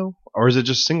fighting though? Or is it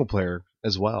just single player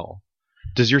as well?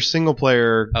 Does your single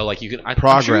player Oh, like you can. I'm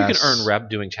sure you can Progress. earn rep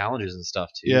doing challenges and stuff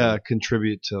too.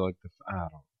 contribute to like the, I don't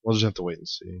know. We'll just have to wait and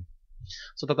see.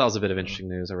 So I thought that was a bit of interesting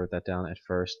news. I wrote that down at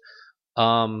first.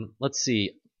 Let's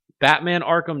see. Batman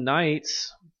Arkham Knight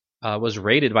was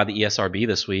rated by the ESRB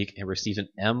this week and received an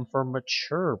M for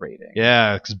mature rating.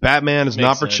 Yeah, because Batman is Makes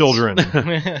not for sense. children.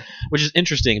 Which is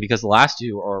interesting because the last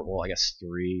 2 are, well, I guess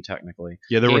 3 technically.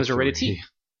 Yeah, there Games were are rated 3. T.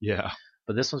 Yeah.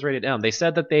 But this one's rated M. They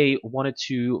said that they wanted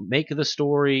to make the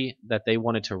story that they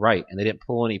wanted to write, and they didn't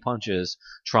pull any punches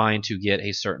trying to get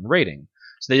a certain rating.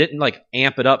 So they didn't like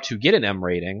amp it up to get an M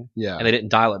rating, Yeah. and they didn't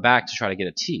dial it back to try to get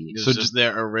a T. It was So just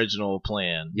their original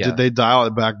plan. Yeah. Did they dial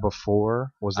it back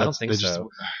before? Was that I don't think they so.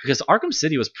 Because Arkham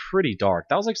City was pretty dark.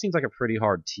 That was like seems like a pretty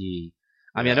hard T.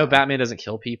 I mean, I know Yeah. Batman doesn't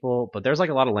kill people, but there's like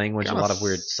a lot of language, and a lot of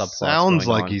weird subplots. Sounds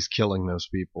going like on. he's killing those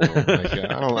people. Like,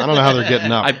 I don't know how they're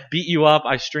getting up. I beat you up.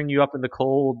 I string you up in the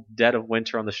cold dead of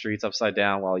winter on the streets upside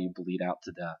down while you bleed out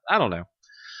to death. I don't know.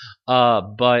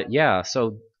 But yeah,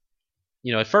 so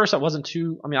at first I wasn't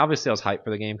too. I mean, obviously I was hyped for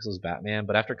the game because it was Batman.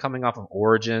 But after coming off of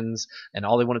Origins and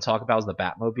all they want to talk about is the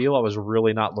Batmobile, I was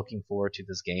really not looking forward to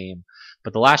this game.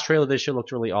 But the last trailer this year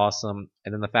looked really awesome,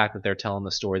 and then the fact that they're telling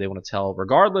the story they want to tell,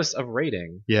 regardless of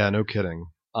rating, Yeah, no kidding.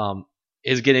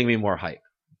 is getting me more hype.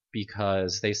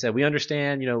 Because they said we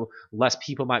understand, less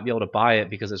people might be able to buy it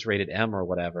because it's rated M or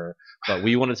whatever, but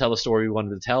we want to tell the story we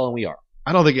wanted to tell, and we are.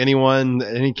 I don't think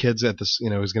any kids at this,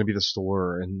 is going to be at the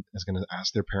store and is going to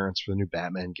ask their parents for the new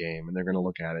Batman game, and they're going to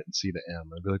look at it and see the M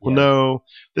and be like, "Well, Yeah. no,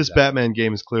 this Exactly. Batman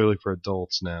game is clearly for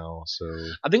adults now." So,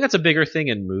 I think that's a bigger thing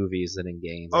in movies than in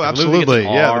games. oh, Like, if a movie gets absolutely,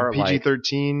 an yeah, R, the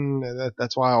PG-13.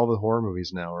 That's why all the horror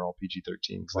movies now are all PG-13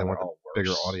 because they Well, want they're the all bigger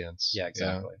worse. audience. Yeah,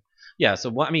 exactly. Yeah,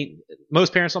 so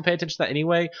most parents don't pay attention to that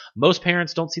anyway. Most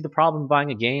parents don't see the problem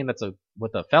buying a game that's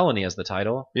with a felony as the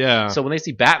title. Yeah. So when they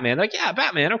see Batman, they're like, yeah,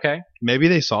 Batman, okay. Maybe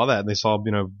they saw that and they saw,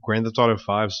 Grand Theft Auto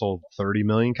 5 sold 30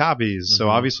 million copies. So Mhm.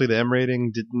 obviously the M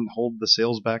rating didn't hold the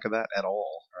sales back of that at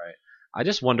all. I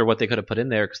just wonder what they could have put in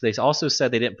there because they also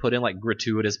said they didn't put in like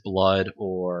gratuitous blood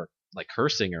or like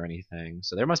cursing or anything.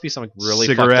 So there must be some like, really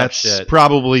cigarettes, fucked up shit.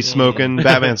 probably smoking.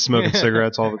 Batman's smoking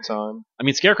cigarettes all the time. I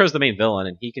mean, Scarecrow's the main villain,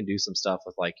 and he can do some stuff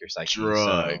with like your psyche. Drugs.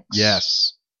 So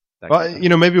Yes. that Well, kind of- you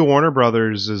know, maybe Warner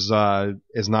Brothers is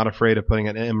not afraid of putting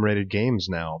in M-rated games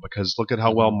now because look at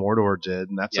how well Mordor did,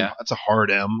 and that's Yeah. a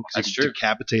hard M because That's you true. can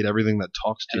decapitate everything that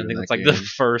talks to and I you. think in it's that like game. the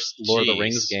first Lord of the Jeez.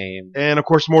 Rings game. And of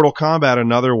course, Mortal Kombat,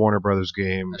 another Warner Brothers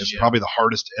game, is Yeah. probably the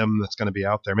hardest M that's going to be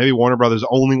out there. Maybe Warner Brothers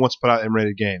only wants to put out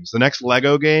M-rated games. The next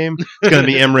Lego game is going to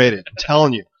be M-rated. I'm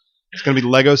telling you, it's going to be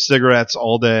Lego cigarettes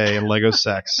all day and Lego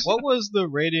sex. What was the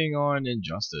rating on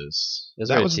Injustice? It was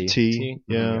that rated was a T. T.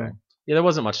 Yeah. Okay. Yeah, there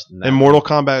wasn't much in that. And Mortal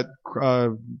Kombat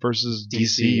versus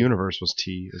DC DC. Universe was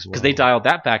T as well. because they dialed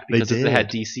that back They because if they had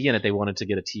did. DC in it, they wanted to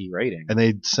get a T rating. And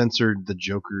they censored the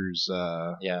Joker's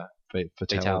Yeah, fatality.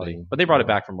 fatality. But they brought it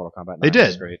back from Mortal Kombat 9. They It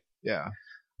was did. great. Yeah.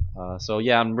 So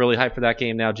yeah, I'm really hyped for that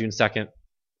game now. June 2nd,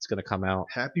 it's gonna come out.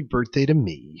 Happy birthday to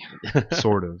me.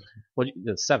 Sort of. Well,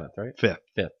 the 7th, right?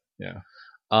 5th. Yeah.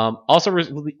 Also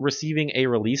receiving a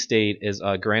release date is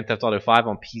Grand Theft Auto 5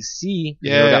 on PC. You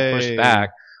know, it got pushed Yay. back.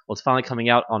 Well, it's finally coming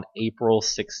out on April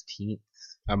 16th.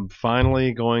 I'm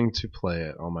finally going to play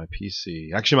it on my PC.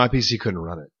 Actually, my PC couldn't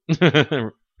run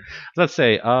it. Let's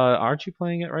say, aren't you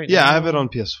playing it right now? Yeah, I have it on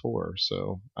PS4,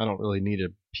 so I don't really need a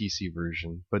PC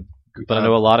version. But I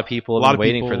know a lot of people a have lot been of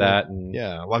waiting for people- that. And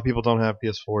yeah, a lot of people don't have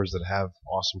PS4s that have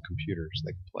awesome computers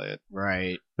that can play it.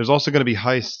 Right. There's also going to be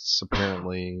heists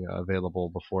apparently available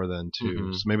before then too,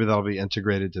 Mhm. so maybe that'll be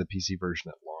integrated to the PC version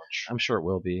at launch. I'm sure it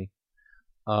will be.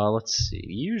 Let's see.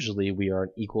 Usually we are an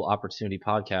equal opportunity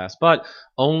podcast, but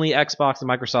only Xbox and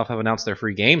Microsoft have announced their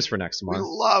free games for next We month.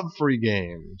 love free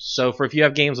games. So for if you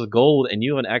have games with gold and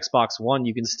you have an Xbox One,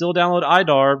 you can still download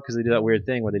iDarb because they do that weird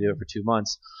thing where they do it for 2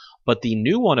 months. But the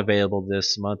new one available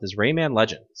this month is Rayman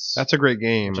Legends. That's a great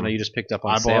game. which I know you just picked up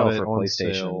on I sale bought it for on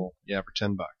PlayStation. sale. Yeah, for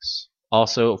 $10.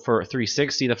 Also for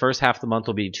 360, the first half of the month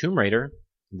will be Tomb Raider,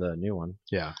 the new one,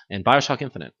 Yeah. and BioShock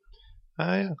Infinite.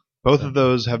 Yeah. Both of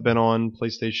those have been on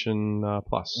PlayStation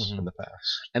Plus Mhm. in the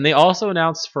past. And they also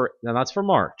announced now that's for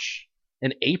March.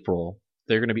 In April,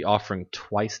 they're going to be offering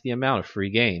twice the amount of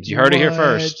free games. You heard it here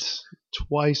first. What?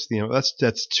 Twice the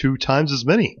that's 2 times as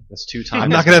many. That's 2 times. I'm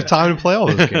not gonna have time to play all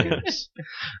those games.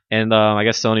 And I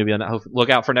guess Sony will be look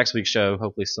out for next week's show.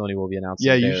 Hopefully Sony will be announcing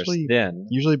Yeah, theirs usually- then.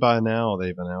 Usually by now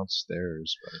they've announced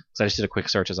theirs. But. So I just did a quick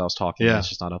search as I was talking. Yeah. And it's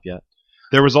just not up yet.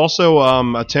 There was also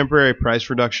a temporary price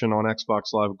reduction on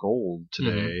Xbox Live Gold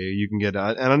today. Mm-hmm. You can get,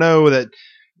 and I know that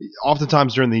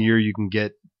oftentimes during the year you can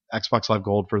get Xbox Live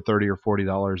Gold for $30 or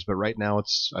 $40, but right now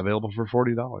it's available for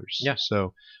 $40. Yeah.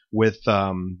 So with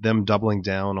them doubling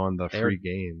down on the They're free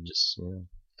games, just yeah.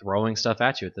 Throwing stuff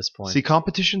at you at this point. See,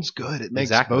 competition's good. It makes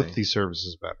Exactly. both these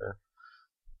services better.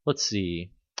 Let's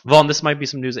see. Vaughn, this might be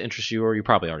some news that interests you, or you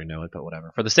probably already know it, but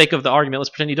whatever. For the sake of the argument, let's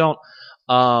pretend you don't.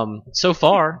 So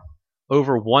far,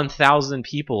 over 1,000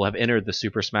 people have entered the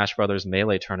Super Smash Bros.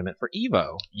 Melee tournament for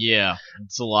EVO. Yeah,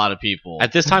 it's a lot of people.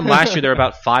 At this time last year, there were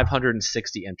about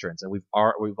 560 entrants, and we've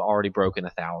already broken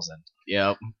 1,000.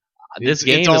 Yep. This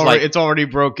game it's is already, like it's already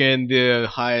broken the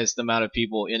highest amount of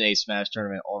people in a Smash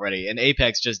tournament already, and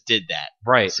Apex just did that.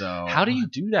 right. So How do you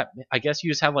do that? I guess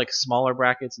you just have like smaller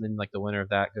brackets, and then like the winner of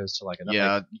that goes to like another.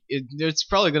 Yeah, like, it's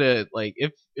probably gonna like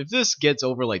if this gets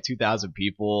over like 2,000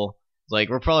 people, like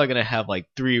we're probably gonna have like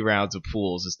 3 rounds of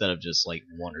pools instead of just like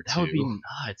 1 or 2. that would be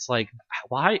nuts. Like,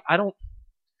 why?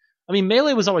 I mean,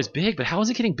 Melee was always big, but how is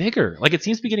it getting bigger? Like, it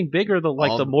seems to be getting bigger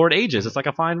the more it ages. It's like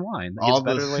a fine wine. It gets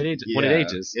better when it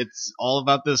ages. It's all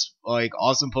about this like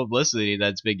awesome publicity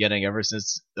that's been getting ever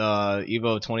since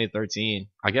Evo 2013.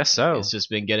 I guess so. It's just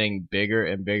been getting bigger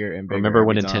and bigger and bigger. Remember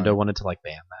when every Nintendo time. wanted to like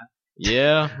ban that?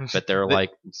 Yeah, But they're like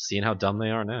seeing how dumb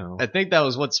they are now. I think that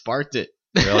was what sparked it.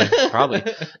 Really? Probably.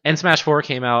 And Smash 4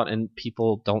 came out, and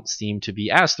people don't seem to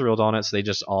be as thrilled on it, so they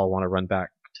just all want to run back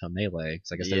to Melee.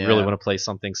 Because I guess they really Yeah. want to play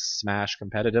something Smash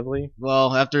competitively.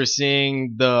 Well, after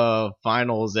seeing the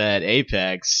finals at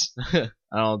Apex, I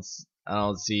don't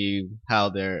see how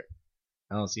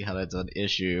that's an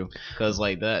issue because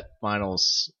like that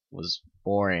finals was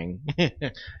boring.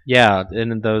 Yeah,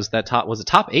 and then was it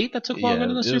top 8 that took longer than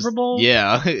the it was- Super Bowl?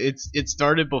 Yeah, it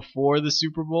started before the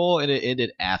Super Bowl and it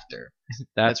ended after.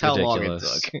 That's how long it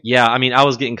ridiculous. took. Yeah, I mean, I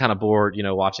was getting kind of bored,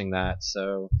 watching that.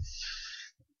 So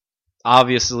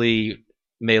obviously,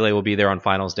 Melee will be there on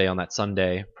Finals Day on that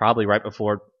Sunday, probably right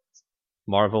before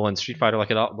Marvel and Street Fighter,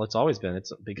 like it's always been.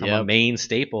 It's become a Yep. main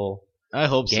staple I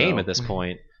hope game so. at this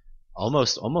point.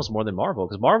 Almost more than Marvel,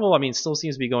 because Marvel, I mean, still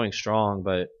seems to be going strong,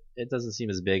 but it doesn't seem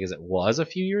as big as it was a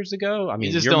few years ago. I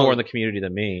mean, just you're more don't- in the community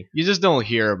than me. You just don't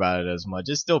hear about it as much.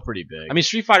 It's still pretty big. I mean,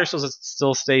 Street Fighter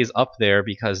still stays up there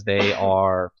because they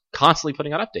are constantly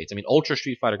putting out updates. I mean, Ultra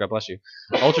Street Fighter, God bless you,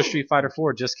 Ultra Street Fighter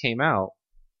 4 just came out,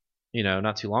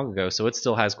 not too long ago, so it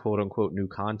still has quote unquote new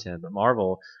content. But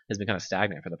Marvel has been kind of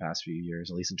stagnant for the past few years,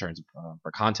 at least in terms of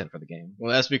for content for the game.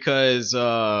 Well, that's because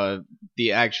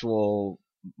the actual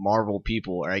Marvel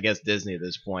people, or I guess Disney at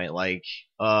this point,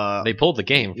 They pulled the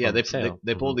game. yeah, from they sale.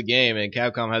 they pulled the game, and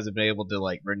Capcom hasn't been able to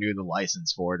like renew the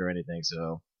license for it or anything.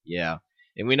 So yeah,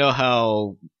 and we know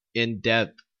how in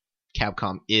depth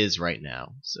Capcom is right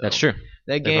now. So That's true.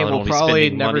 That They game will won't be probably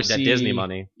spending never money, see that Disney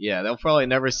money. Yeah, they'll probably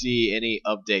never see any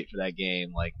update for that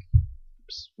game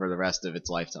for the rest of its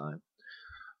lifetime.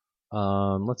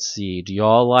 Let's see. Do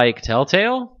y'all like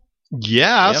Telltale?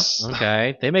 Yes,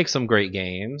 Okay, they make some great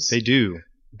games. they do.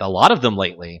 A lot of them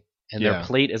lately, and their Yeah.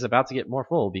 plate is about to get more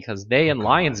full because they and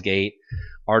Lionsgate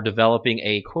are developing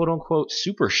a quote unquote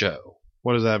super show.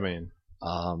 What does that mean?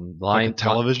 Like a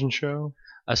television show?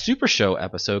 A super show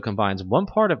episode combines one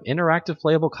part of interactive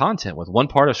playable content with one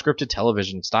part of scripted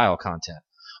television style content.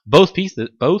 Both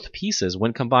pieces,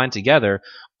 when combined together,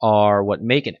 are what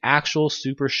make an actual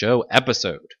super show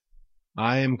episode.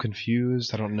 I am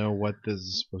confused. I don't know what this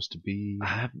is supposed to be.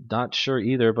 I'm not sure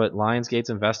either, but Lionsgate's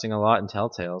investing a lot in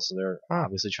Telltale, so they're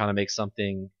obviously trying to make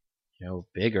something,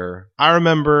 bigger. I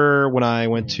remember when I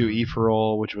went to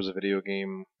E4all, which was a video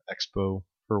game expo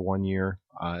for 1 year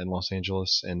in Los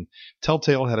Angeles, and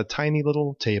Telltale had a tiny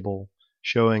little table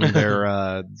showing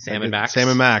their Sam and Max? Sam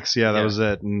and Max, yeah, that Yeah. was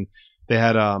it. And they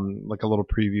had like a little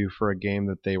preview for a game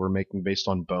that they were making based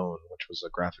on Bone, which was a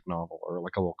graphic novel or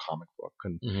like a little comic book.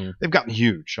 And they've gotten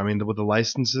huge. I mean, with the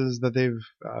licenses that they've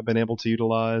been able to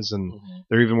utilize, and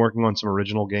they're even working on some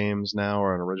original games now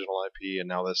or an original IP, and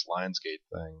now this Lionsgate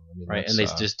thing. I mean, Right, that's, and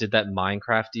they just did that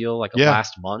Minecraft deal Yeah.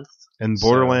 last month. and So-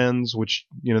 Borderlands, which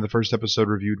the first episode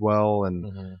reviewed well,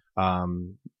 and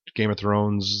Game of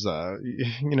Thrones,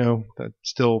 that's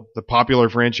still the popular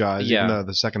franchise. Yeah. Even though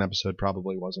the second episode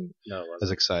probably wasn't No, it wasn't.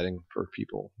 as exciting for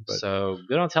people. But So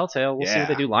good on Telltale. We'll see what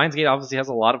Yeah. they do. Lionsgate obviously has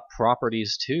a lot of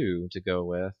properties too to go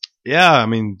with. yeah, I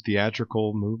mean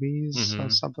theatrical movies,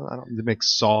 Mhm. something. I don't. They make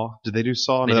Saw. Did they do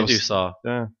Saw? They No, did that do was, Saw.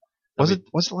 Yeah. Was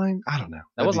it Lion? I don't know.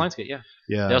 That was That'd Lionsgate, yeah.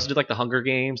 be- Yeah. They also did like the Hunger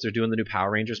Games. They're doing the new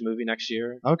Power Rangers movie next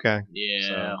year. Okay. Yeah.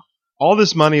 So- All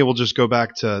this money will just go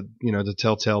back to to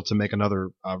Telltale to make another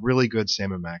really good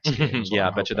Sam and Max game. is what Yeah, I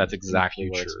I'm bet you hoping that's in the exactly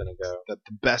where it's future. going to go.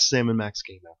 The best Sam and Max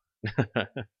game ever.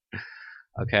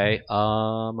 Okay.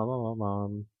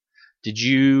 Did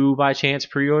you by chance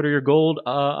pre-order your gold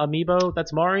amiibo?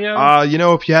 That's Mario.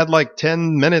 If you had like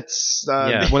 10 minutes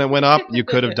Yeah. when it went up, you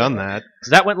could have done that.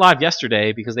 So that went live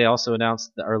yesterday because they also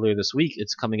announced that earlier this week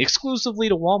it's coming exclusively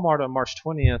to Walmart on March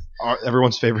 20th.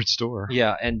 Everyone's favorite store.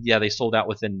 Yeah, and they sold out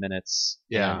within minutes.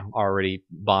 Yeah. and already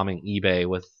bombing eBay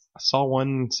with. I saw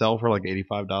one sell for like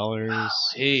 $85,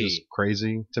 Hey. which is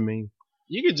crazy to me.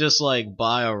 You could just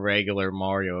buy a regular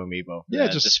Mario amiibo. For Yeah,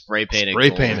 that, just spray paint it. Spray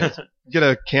gold. paint it. Get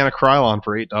a can of Krylon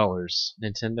for $8.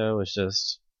 Nintendo is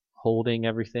just holding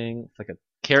everything. It's like a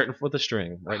carrot with a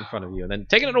string right in front of you, and then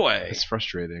taking it away. It's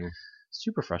frustrating.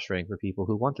 Super frustrating for people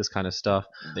who want this kind of stuff.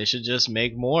 They should just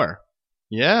make more.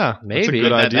 Yeah, that's a Maybe.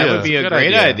 good That- idea. That would be a Good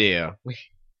great idea. idea.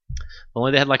 If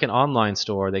only they had like an online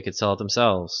store, they could sell it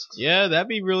themselves. Yeah, that'd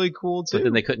be really cool too. But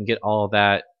then they couldn't get all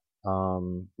that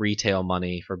retail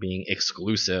money for being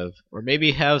exclusive. Or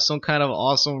maybe have some kind of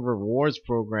awesome rewards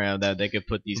program that they could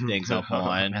put these things up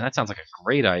on. Man, that sounds like a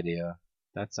great idea.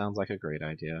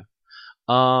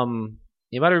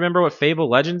 Anybody remember what Fable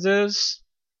Legends is?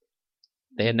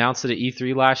 They announced it at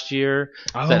E3 last year.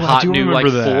 Oh, That I hot do new like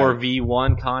remember that.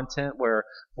 4v1 content where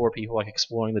 4 people like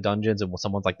exploring the dungeons and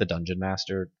someone's like the dungeon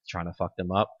master trying to fuck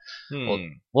them up.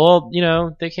 Well,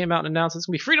 they came out and announced it's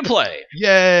gonna be free to play.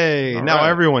 Yay! All now right.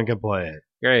 everyone can play it.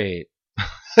 Great.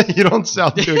 You don't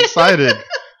sound too excited.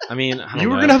 I mean, I don't You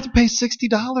were know. gonna have to pay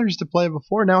 $60 to play it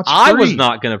before. Now it's free. I was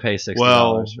not gonna pay $60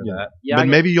 Well, for yeah. that. Yeah, But I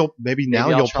maybe now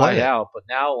I'll you'll try play it it. out. But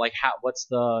now, like, what's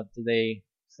the? Do they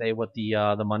say what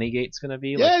the money gate's gonna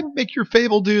be? Yeah, Like, make your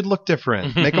Fable dude look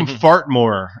different. Make him fart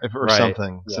more or Right,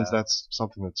 something. yeah. Since that's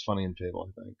something that's funny in Fable,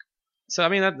 I think. so I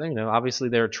mean, that, obviously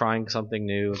they're trying something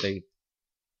new.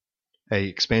 Hey,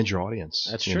 expand your audience.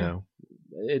 That's you true. know.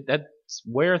 That's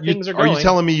where things are Are going. you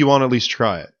telling me you want to at least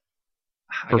try it?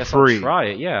 I for guess free? I'll try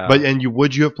it. Yeah. But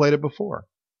would you have played it before?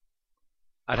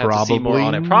 I'd have to see more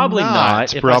on it. Probably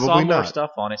not. If Probably I saw more not.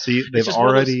 stuff on it. See, they've just one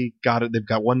of already got it. They've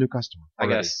got one new customer. I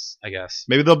already. guess.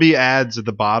 Maybe there'll be ads at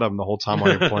the bottom the whole time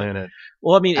while you're playing it.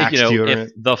 Well, I mean, Axe if deodorant.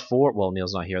 the four, well,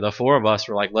 Neil's not here. The four of us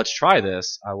were like, let's try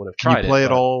this. I would have Can tried you play it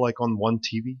but all like on one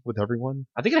TV with everyone?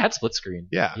 I think it had split screen.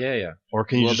 Yeah. Yeah. Or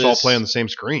can you Well, just all this- play on the same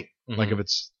screen? Like Mhm. if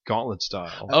it's Gauntlet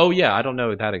style. Oh yeah, I don't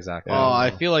know that exactly. Oh,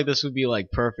 I feel like this would be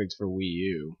like perfect for Wii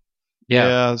U.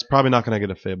 Yeah. It's probably not going to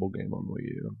get a Fable game on Wii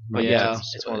U. But Yeah.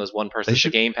 it's one of those one person They with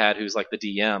should- the gamepad who's like the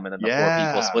DM, and then the Yeah.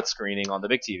 4 people split screening on the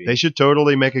big TV. They should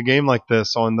totally make a game like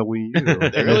this on the Wii U.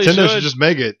 really Nintendo should should. just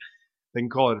make it. They can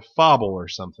call it Fobble or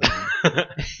something.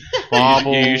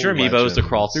 You use your amiibos to Legends.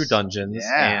 crawl through dungeons,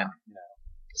 Yeah. and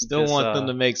Still This, want them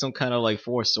to make some kind of like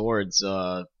Four Swords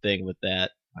thing with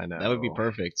that. I know. That would be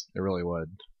perfect. It really would.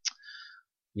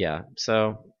 yeah.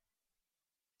 So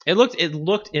it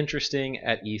looked interesting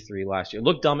at E3 last year. It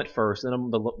looked dumb at first,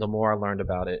 and the more I learned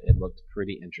about it, it looked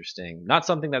pretty interesting. Not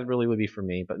something that really would be for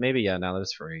me, but maybe now that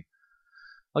it's free,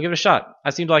 I'll give it a shot.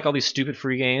 I seem to like all these stupid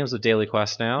free games with Daily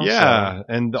Quest now. Yeah,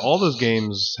 and all those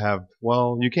games have.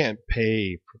 Well, you can't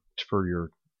pay for your.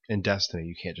 In Destiny,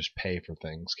 you can't just pay for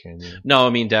things, can you? No, I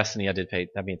mean Destiny. I did pay.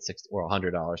 I mean $60 or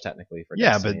 $100 technically for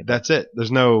Yeah, Destiny. but that's it. There's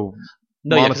no.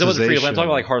 no, yeah, because it wasn't free. I'm monetization. talking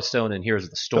about like Hearthstone and Heroes of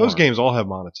the Storm. Those games all have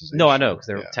monetization. No, I know because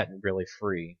they're Yeah. technically really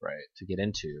free Right. to get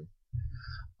into.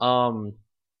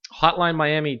 Hotline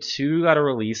Miami 2 got a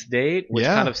release date, which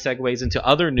Yeah. kind of segues into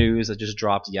other news that just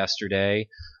dropped yesterday.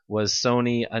 Was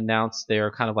Sony announced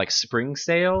their kind of like spring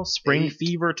sale, Spring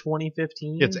Fever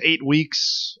 2015. It's 8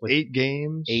 weeks, With 8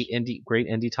 games. 8 great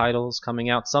indie titles coming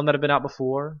out. Some that have been out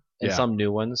before, and Yeah. some new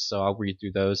ones. So I'll read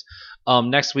through those.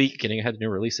 Next week, getting ahead of new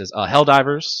releases,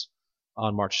 Helldivers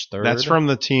on March 3rd. That's from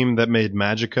the team that made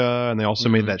Magicka, and they also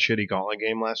Mhm. made that shitty Gauntlet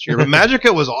game last year. But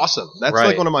Magicka was awesome. That's Right.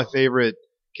 like one of my favorite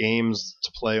games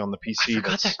to play on the PC. I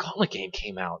forgot That's- that Gauntlet game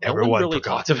came out. Everyone no one really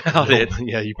forgot. talked about it.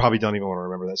 Yeah, you probably don't even want to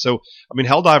remember that. So, I mean,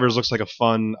 Helldivers looks like a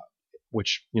fun,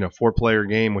 which 4-player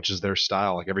game, which is their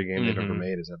style. Like every game they've ever Mhm.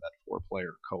 made is have that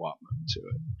 4-player co-op mode to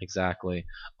it. Exactly.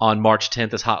 On March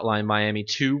 10th is Hotline Miami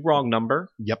 2, wrong number.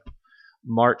 Yep.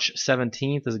 March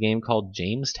 17th is a game called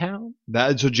Jamestown.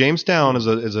 So Jamestown is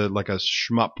a like a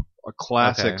shmup, a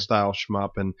classic Okay. style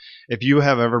shmup, and if you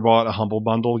have ever bought a Humble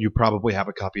Bundle, you probably have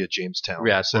a copy of Jamestown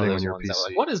Yeah, it's one of sitting on those your ones that PC. were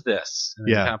like, what is this? And then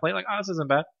you Yeah. kind of play like, this isn't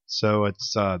bad. So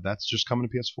it's that's just coming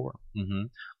to PS4. Mm-hmm.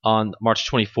 On March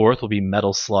 24th will be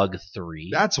Metal Slug 3.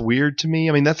 That's weird to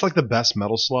me. I mean, that's like the best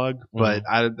Metal Slug, Mm-hmm.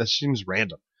 but that seems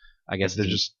random. I guess they're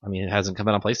it hasn't come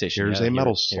out on PlayStation Here's yet. a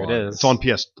Metal Here Slug. it is. It's on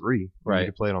PS3. Right. You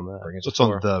can play it on that. Bring it So to it's on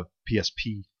four. the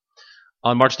PSP.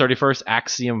 On March 31st,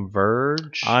 Axiom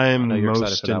Verge. I'm I know you're excited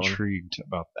most for that one. intrigued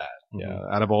about that. Mhm.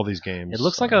 Yeah, out of all these games, It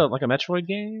looks like a Metroid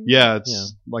game. yeah,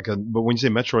 it's like a. But when you say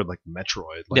Metroid, like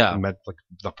Metroid, like Yeah. like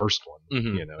the first one.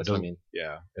 Mhm. You know, That's it what I doesn't. mean.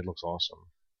 Yeah, it looks awesome.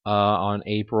 On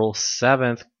April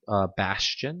 7th,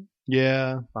 Bastion.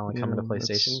 Yeah, Finally Yeah, coming to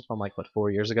PlayStation that's- from 4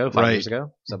 years ago, 5 Right. years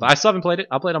ago. So I still haven't played it.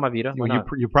 I'll play it on my Vita. Why not?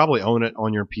 you probably own it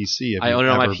on your PC. If I you've own it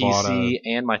on my ever bought PC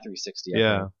and my 360. I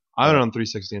Yeah, think. I own it on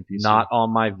 360 and PC. Not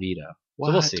on my Vita. So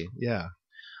we'll What? see. Yeah,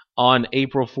 On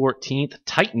April 14th,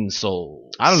 Titan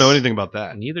Souls. I don't know anything about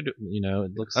that. Neither do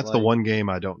it looks That's like the one game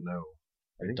I don't know.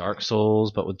 Dark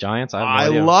Souls, but with giants. I have no I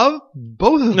idea. love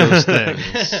both of those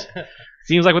things.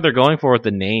 Seems like what they're going for with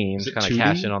the names, Is it kind of 2D?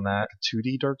 cash in on that.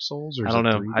 2D Dark Souls, or I is don't it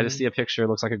know. 3D? I just see a picture. It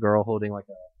looks like a girl holding like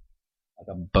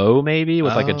a bow, maybe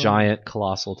with like a Oh. giant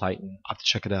colossal titan I'll have to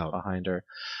check it out. behind her.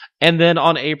 And then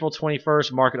on April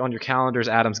 21st, mark it on your calendars.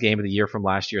 Adam's Game of the Year from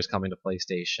last year is coming to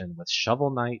PlayStation with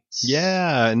Shovel Knight.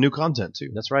 Yeah, and new content too.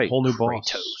 That's right. Whole new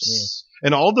Kratos. boss.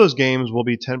 And all those games will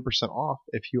be 10% off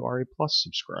if you are a Plus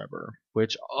subscriber.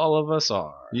 Which all of us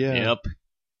are. Yeah. Yep.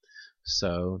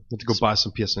 So, Have to go buy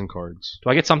some PSN cards.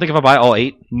 do I get something if I buy all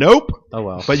 8? Nope. Oh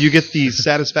well. But you get the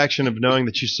satisfaction of knowing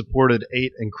that you supported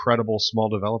 8 incredible small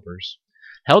developers.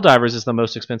 Helldivers is the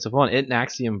most expensive one. It and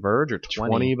Axiom Verge are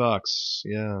 $20.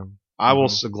 Yeah. I will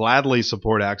gladly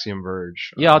support Axiom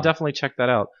Verge. Yeah, I'll definitely check that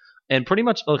out. And pretty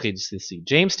much, okay, just let's see.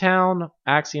 Jamestown,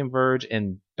 Axiom Verge,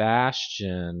 and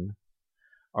Bastion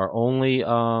are only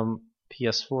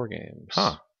PS4 games.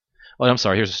 Huh. Oh, I'm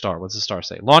sorry. Here's a star. What's the star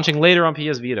say? Launching later on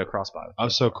PS Vita cross-buy. Oh,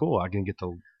 so cool. I can get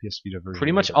the PS Vita version.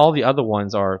 Pretty much later. all the other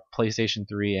ones are PlayStation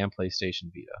 3 and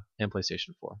PlayStation Vita and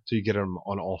PlayStation 4. So you get them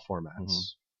on all formats. Mhm.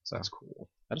 So That's cool.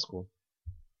 that is cool.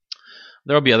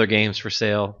 There will be other games for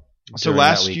sale. So during that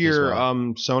last week as year, well.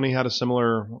 Sony had a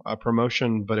similar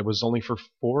promotion, but it was only for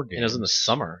 4 games. And it was in the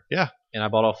summer. Yeah. And I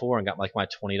bought all 4 and got like my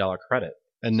 $20 credit.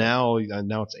 And now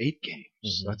it's 8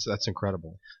 games. Mhm. That's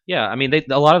incredible. Yeah, I mean,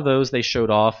 a lot of those they showed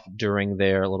off during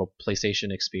their little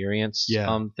PlayStation Experience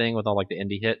Yeah. thing with all like the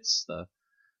indie hits, the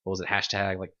what was it,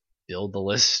 hashtag like build the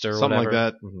list or Something whatever.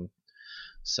 like that. Mhm.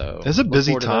 So It's a look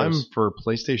busy forward to time those. for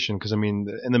PlayStation because I mean,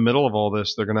 in the middle of all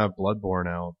this, they're gonna have Bloodborne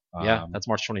out. Yeah, that's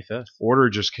March 25th. Order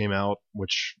just came out,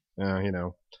 which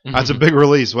that's a big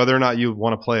release. Whether or not you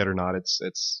want to play it or not, it's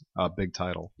a big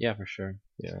title. Yeah, for sure.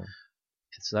 Yeah.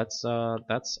 So that's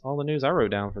all the news I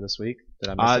wrote down for this week.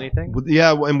 Did I miss anything?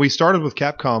 Yeah, and we started with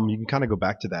Capcom. You can kind of go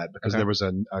back to that because Okay. there was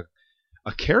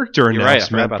a character You're right, I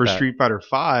forgot announcement about for that. Street Fighter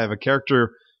V, a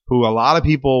character who a lot of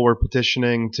people were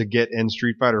petitioning to get in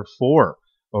Street Fighter 4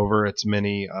 over its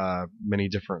many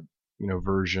different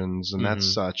versions, and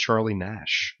that's Charlie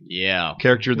Nash, Yeah. a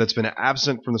character that's been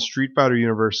absent from the Street Fighter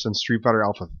universe since Street Fighter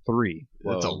Alpha 3.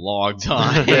 That's a long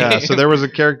time. Yeah, so there was a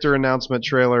character announcement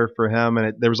trailer for him,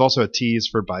 and there was also a tease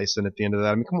for Bison at the end of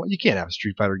that. I mean, come on, you can't have a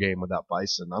Street Fighter game without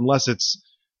Bison, unless it's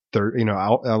third.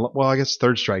 Well, I guess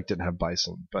Third Strike didn't have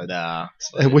Bison, but Nah.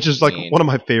 which is like one of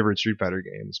my favorite Street Fighter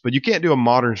games. But you can't do a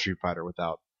modern Street Fighter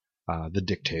without the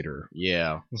Dictator.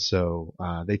 Yeah. So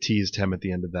they teased him at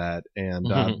the end of that, and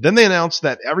then they announced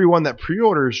that everyone that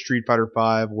pre-orders Street Fighter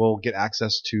V will get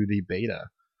access to the beta.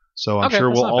 So I'm Okay, sure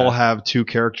that's we'll not all bad. have 2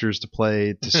 characters to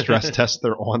play to stress test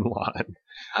their online.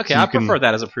 Okay, So I you can- prefer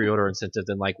that as a pre-order incentive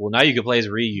than like, well, now you can play as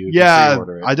Ryu. if you Yeah,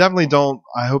 pre-order it. I definitely don't.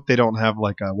 I hope they don't have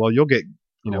like a. Well, you'll get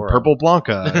Aurora. Purple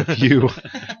Blanca if you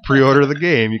pre-order the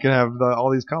game. You can have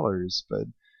all these colors, but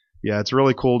yeah, it's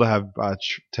really cool to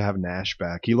have Nash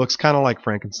back. He looks kind of like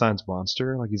Frankenstein's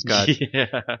monster. Like he's got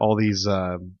yeah. all these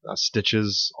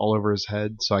stitches all over his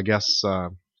head. So I guess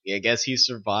Yeah, I guess he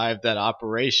survived that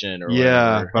operation or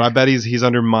yeah, whatever. but I bet he's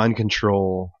under mind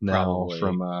control now Probably.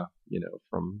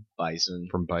 from Bison.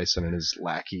 Bison and his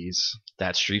lackeys.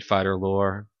 That Street Fighter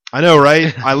lore. I know,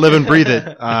 right? I live and breathe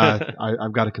it.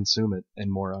 I've got to consume it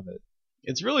and more of it.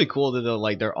 It's really cool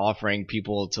that they're offering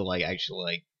people to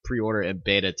actually pre-order and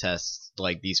beta test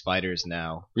these fighters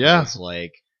now. Yeah. It's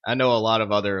I know a lot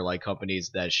of other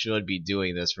companies that should be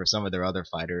doing this for some of their other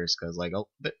fighters because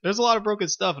there's a lot of broken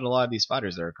stuff in a lot of these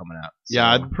fighters that are coming out. So,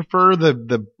 Yeah, I'd prefer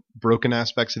the broken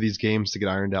aspects of these games to get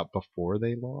ironed out before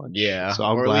they launch. yeah. So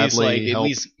I'll or gladly at help.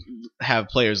 least have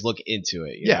players look into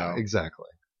it. you Yeah, know? exactly.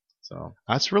 So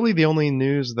That's really the only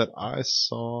news that I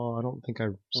saw. I don't think I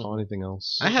saw anything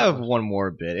else. I have one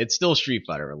more bit. It's still Street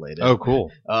Fighter related. Oh, cool.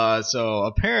 So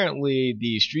apparently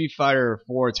the Street Fighter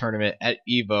 4 tournament at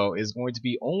EVO is going to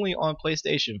be only on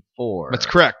PlayStation 4. That's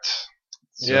correct.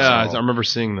 So, Yeah, I remember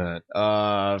seeing that.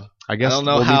 I guess I don't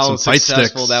know we'll need how some fight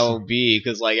successful sticks. that will be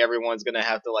because everyone's gonna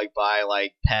have to buy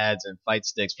pads and fight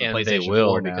sticks for And PlayStation they will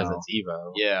 4 because now. it's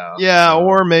Evo. Yeah. Yeah,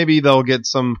 or maybe they'll get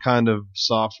some kind of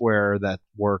software that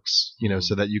works,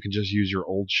 so that you can just use your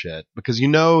old shit. Because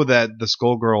that the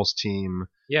Skullgirls team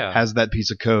Yeah. has that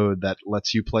piece of code that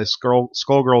lets you play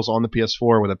Skullgirls on the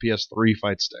PS4 with a PS3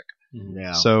 fight stick.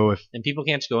 Yeah. So if And people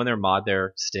can't just go in there and mod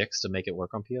their sticks to make it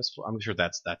work on PS4. I'm sure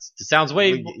it sounds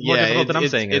way more difficult than I'm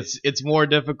saying. It's more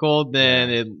difficult than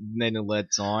it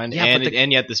lets on, Yeah, and but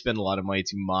and you have to spend a lot of money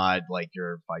to mod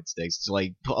your fight sticks. So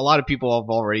a lot of people have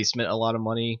already spent a lot of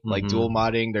money dual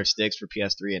modding their sticks for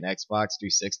PS3 and Xbox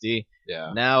 360.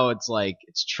 yeah, Now it's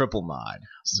triple mod.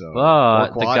 So, But or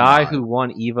the quad guy mod. who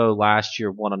won Evo last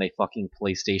year won on a fucking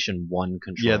PlayStation 1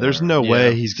 controller. yeah, there's no Yeah.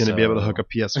 way he's going to be able to So- hook a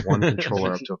PS1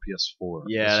 controller up to a PS4.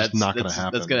 Yeah, it's just not going to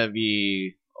happen. That's gonna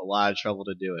be a lot of trouble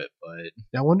to do it,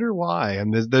 but I wonder why.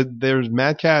 And there's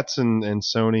Mad Catz and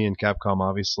Sony and Capcom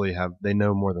obviously they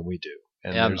know more than we do.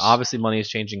 And And there's- obviously money is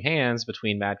changing hands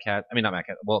between not Mad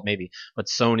Cat, well maybe, but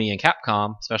Sony and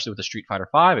Capcom, especially with the Street Fighter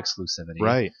 5 exclusivity.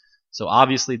 right. So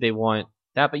obviously they want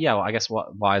that, but yeah, well, I guess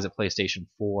why is it PlayStation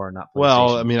 4 not PlayStation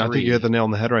Well, I mean, I 3? think you hit the nail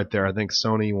on the head right there. I think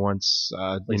Sony wants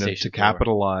PlayStation to 4.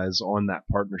 capitalize on that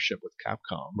partnership with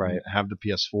Capcom. Right. Have the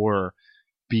PS4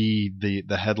 be the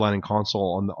headlining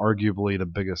console on arguably the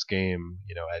biggest game,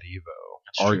 at EVO.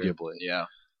 That's true. Arguably. yeah.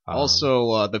 Um,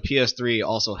 Also, the PS3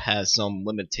 also has some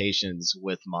limitations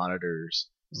with monitors.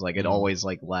 It's it always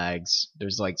lags.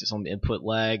 There's some input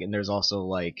lag, and there's also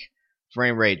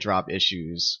frame rate drop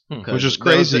issues. Hmm. 'Cause Which is that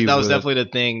was- crazy That was with- definitely the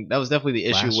thing. That was definitely the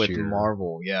issue last with year.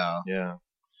 Marvel. Yeah. yeah.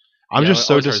 I'm Yeah, just it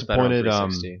so always works better on disappointed.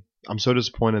 360. I'm so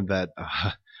disappointed that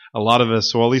a lot of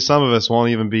us, well, at least some of us,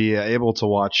 won't even be able to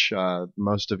watch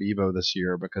most of EVO this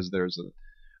year because there's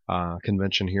a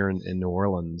convention here in New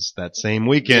Orleans that same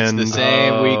weekend. It's the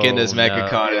same weekend as Oh,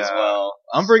 MechaCon no. as well.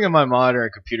 I'm bringing my monitor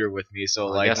and computer with me,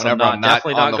 so I guess whenever I'm not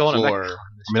definitely on not the going to floor, MechaCon.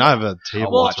 I mean, I have a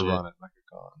table watch to it. run at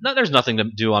MechaCon. No, there's nothing to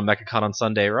do on MechaCon on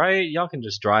Sunday, right? Y'all can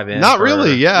just drive in. Not for-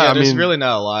 really, yeah. I there's mean, really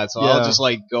not a lot. So yeah. I'll just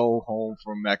go home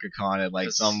from MechaCon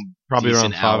at some probably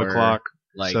around decent 5 hour. o'clock.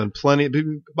 Like, so plenty,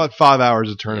 about 5 hours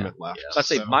of tournament left. yeah. Let's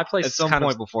say So, my place at is some kind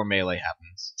point of before Melee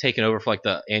happens. taken over for like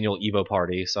the annual Evo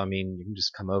party. So I mean, you can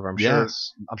just come over.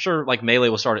 Yes. I'm sure like Melee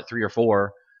will start at 3 or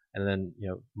 4, and then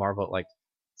Marvel at like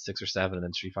 6 or 7, and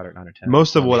then Street Fighter at 9 or 10.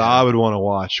 Most of what Yeah. I would want to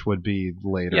watch would be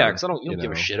later. Yeah, because I don't you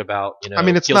give a know. shit about I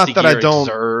mean, it's Guilty not that I Gear don't-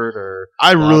 Xrd or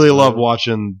I really Blue. love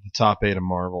watching the top 8 of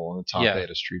Marvel and the top Yeah.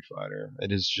 8 of Street Fighter.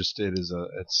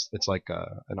 It's like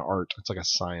an art. It's like a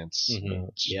science. Mhm.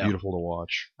 It's just Yeah. beautiful to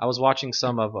watch. I was watching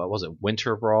some of was it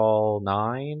Winter Brawl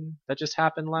 9 that just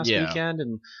happened last Yeah. weekend,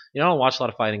 and I don't watch a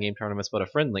lot of fighting game tournaments, but a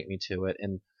friend linked me to it,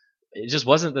 and it just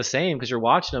wasn't the same because you're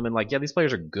watching them and like, yeah, these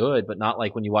players are good, but not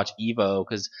like when you watch Evo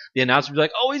because the announcer would be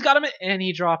like, oh, he's got him, and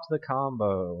he dropped the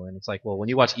combo, and it's like, well, when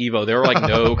you watch Evo, there were like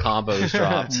no combos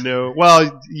dropped. No,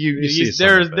 well, you see some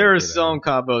of it, There are you know. some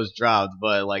combos dropped,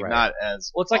 but like Right. not as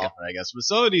Well, it's like- often, I guess. But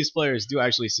some of these players do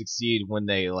actually succeed when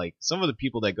they like. Some of the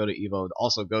people that go to Evo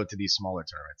also go to these smaller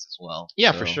tournaments as well.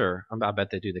 Yeah, So, for sure. I bet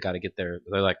they do. They got to get their.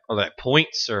 They're like, are they like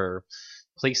points or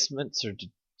placements or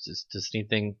just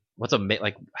anything? What's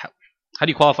like? How do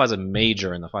you qualify as a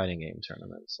major in the fighting game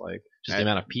tournaments? Like just the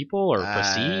amount of people or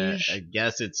prestige? I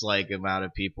guess it's like amount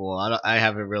of people. I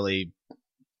haven't really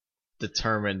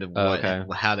determined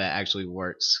how that actually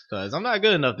works because I'm not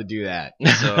good enough to do that.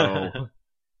 So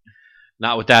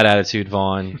Not with that attitude,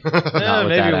 Vaughn. Not with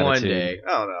maybe that one attitude. day.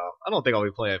 I don't know. I don't think I'll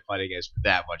be playing fighting games for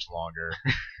that much longer.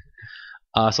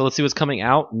 So let's see what's coming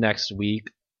out next week.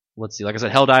 Let's see. Like I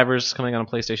said, Helldivers coming out on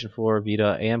PlayStation 4,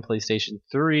 Vita, and PlayStation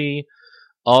 3.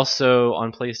 Also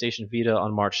on PlayStation Vita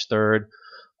on March 3rd.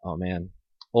 Oh man,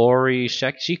 Ori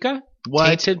Shika? What?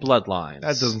 Tainted Bloodlines.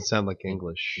 That doesn't sound like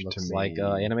English to Looks me. like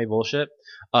anime bullshit.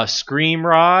 Scream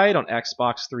Ride on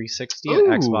Xbox 360 and Ooh.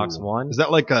 Xbox One. Is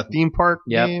that like a theme park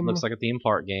Yep, game? looks like a theme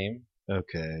park game.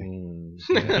 Okay.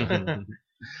 Mm.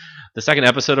 The second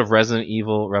episode of Resident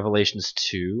Evil Revelations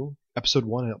 2. Episode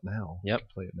 1 out now. Yep.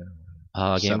 Play it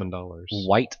now. Game $7.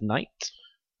 White Knight.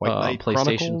 White Knight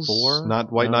PlayStation Chronicles? 4.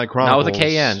 Not White No. Knight Chronicles. Not with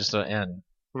a KN, just an N.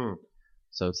 Hmm.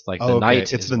 So it's like Oh, the okay.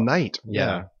 night. It's is the what- night.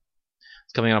 Yeah.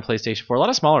 It's coming out on PlayStation 4. A lot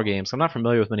of smaller games. I'm not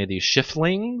familiar with many of these.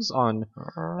 Shiftlings on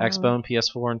Xbone,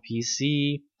 PS4, and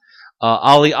PC.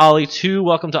 Ollie 2,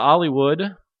 Welcome to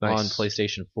Ollywood Nice. on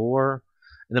PlayStation 4.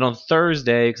 And then on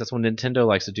Thursday, because that's when Nintendo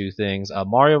likes to do things,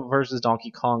 Mario vs.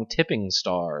 Donkey Kong Tipping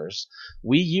Stars.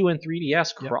 Wii U and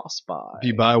 3DS cross-buy. If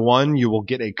you buy one, you will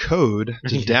get a code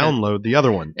to download the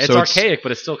other one. It's So archaic,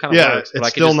 but it still kind of yeah, works. But it's I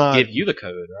could still just not- give you the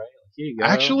code, right? Like, here you go.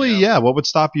 Actually, yeah. What would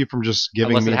stop you from just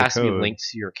giving Unless me it has the to code? be linked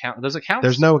to your account. Those accounts?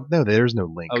 There's no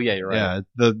link. Oh, yeah, you're right.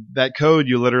 Yeah, that code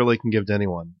you literally can give to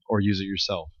anyone or use it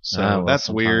yourself. So Oh, well, that's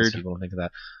sometimes weird. People don't think of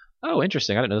that. Oh,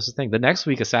 interesting. I didn't know this was a thing. The next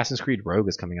week, Assassin's Creed Rogue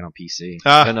is coming out on PC.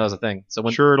 Ah. I didn't know it was a thing. So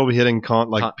when Sure, it'll be hitting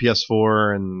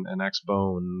PS4 and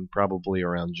Xbone probably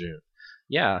around June,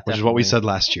 yeah, which is what we definitely. said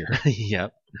last year.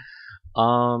 Yep.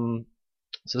 So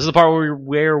this is the part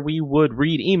where we would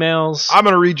read emails, I'm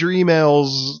gonna read your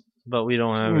emails. but we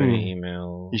don't have any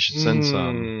emails. You should send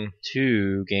some.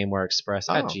 To GameWareExpress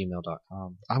at Oh.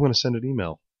 gmail.com. I'm gonna send an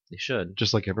email, You should.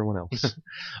 just like everyone else.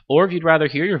 Or if you'd rather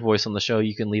hear your voice on the show,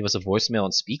 you can leave us a voicemail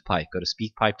on SpeakPipe. Go to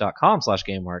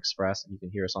speakpipe.com/GameWareExpress, and you can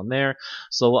hear us on there.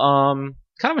 So,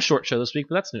 kind of a short show this week,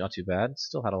 but that's not too bad.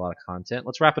 Still had a lot of content.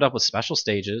 Let's wrap it up with special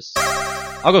stages.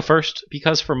 I'll go first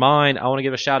because for mine, I want to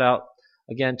give a shout out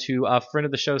again to a friend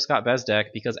of the show, Scott Bezdek,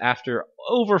 because after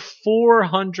over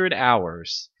 400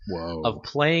 hours Whoa. of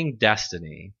playing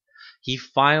Destiny, he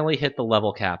finally hit the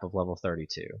level cap of level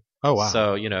 32. Oh wow.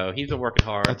 So, he's been working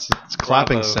hard. It's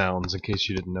clapping Bravo. sounds in case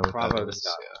you didn't know what Bravo that to is.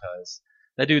 Scott because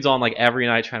that dude's on like every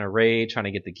night trying to raid, trying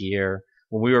to get the gear.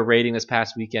 When we were raiding this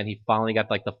past weekend, he finally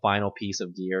got like the final piece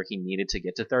of gear he needed to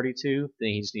get to 32. Then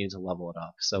he just needed to level it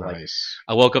up. So like, Nice.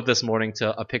 I woke up this morning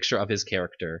to a picture of his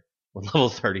character with level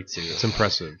 32 It's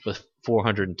impressive. with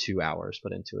 402 hours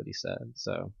put into it. He said,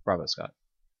 "So bravo, Scott."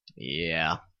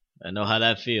 Yeah, I know how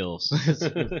that feels.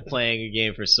 Playing a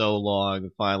game for so long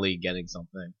and finally getting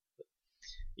something.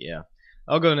 Yeah.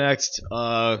 I'll go next.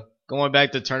 Going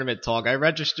back to tournament talk, I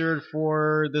registered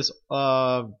for this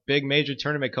big major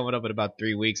tournament coming up in about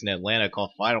 3 weeks in Atlanta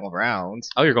called Final Round.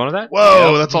 Oh, you're going to that?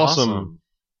 Whoa, Yeah, that's awesome.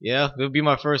 Yeah, it'll be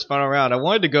my first final round. I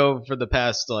wanted to go for the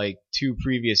past like 2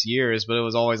 previous years, but it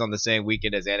was always on the same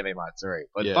weekend as Anime Matsuri.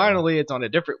 But Yeah. finally, it's on a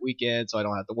different weekend, so I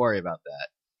don't have to worry about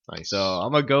that. Nice. So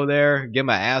I'm gonna go there, get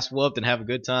my ass whooped, and have a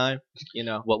good time.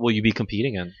 What will you be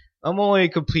competing in? I'm only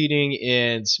competing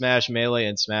in Smash Melee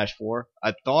and Smash 4.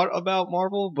 I thought about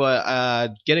Marvel,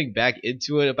 but getting back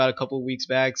into it about a couple weeks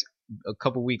back,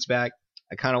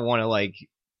 I kind of want to like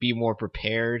be more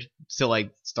prepared to like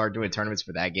start doing tournaments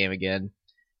for that game again.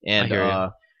 And I hear ya.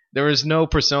 There was no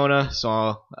Persona, so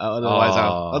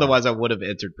otherwise I would have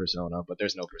entered Persona, but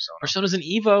there's no Persona. Persona's an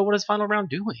Evo. What is Final Round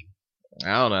doing?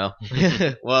 I don't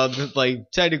know. Well,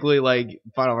 like technically, like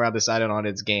Final Round decided on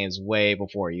its games way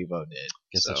before Evo did.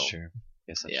 Guess so, that's true.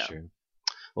 Guess that's yeah. true.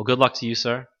 Well, good luck to you,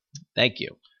 sir. Thank you.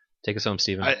 Take us home,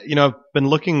 Steven. I've been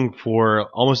looking for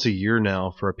almost a year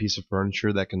now for a piece of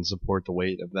furniture that can support the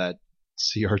weight of that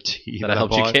CRT That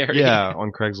helped you bought. carry. Yeah,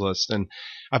 on Craigslist, and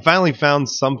I finally found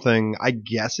something. I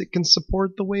guess it can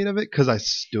support the weight of it because I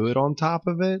stood on top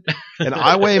of it, and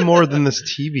I weigh more than this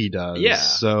TV does. Yeah.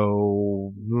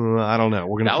 So I don't know.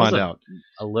 We're gonna That was find out.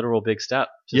 A literal big step.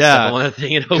 Just Yeah. step on that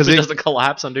thing and hope 'Cause it it- doesn't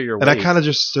collapse under your weight. And I kind of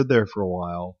just stood there for a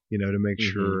while, to make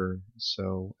Mhm. sure.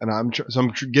 So, and I'm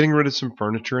getting rid of some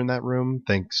furniture in that room,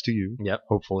 thanks to you. Yep.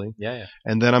 Hopefully. Yeah.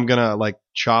 And then I'm gonna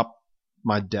chop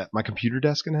my computer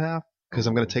desk in half because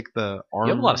I'm gonna take the arm.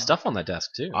 You have a lot of stuff on that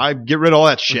desk too. I get rid of all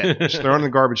that shit. Just throw it in the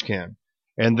garbage can.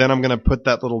 And then I'm gonna put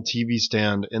that little TV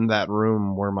stand in that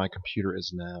room where my computer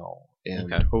is now,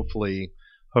 and Okay. hopefully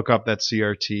hook up that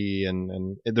CRT.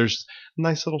 And there's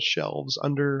nice little shelves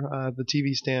under the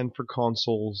TV stand for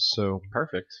consoles. So.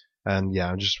 Perfect. And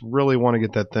yeah, I just really want to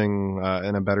get that thing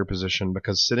in a better position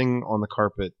because sitting on the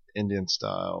carpet Indian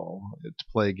style to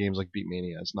play games like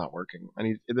Beatmania is not working.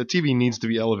 The TV needs to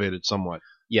be elevated somewhat.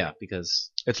 Yeah,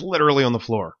 because It's literally on the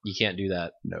floor. you can't do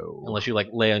that No. unless you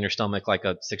lay on your stomach like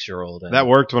a 6-year-old. That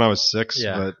worked when I was 6,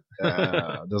 Yeah. but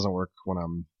it doesn't work when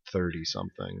I'm 30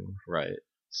 something. Right.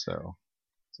 So,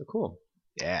 So cool.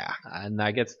 yeah. And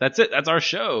I guess that's it. That's our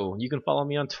show. You can follow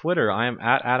me on Twitter. I am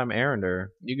at Adam Arender.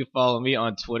 You can follow me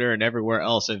on Twitter and everywhere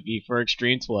else at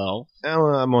V4Extreme12.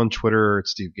 I'm on Twitter.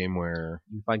 It's Steve Gameware.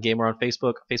 You can find Gameware on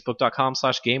Facebook,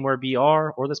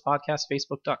 facebook.com/GamewareBR, or this podcast,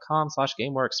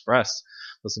 facebook.com/GamewareExpress.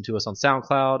 Listen to us on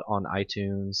SoundCloud, on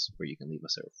iTunes, where you can leave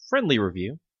us a friendly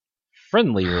review.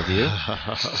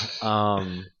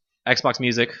 Xbox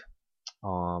Music.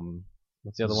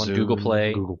 What's the other one? Zoom, Google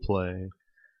Play. Google Play.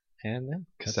 And then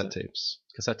that's Cassette it. tapes.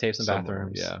 Cassette tapes in Somewhere,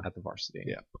 bathrooms yeah. at the Varsity.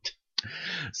 Yeah.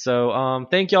 So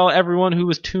thank y'all, everyone who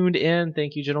was tuned in.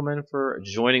 Thank you, gentlemen, for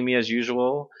joining me as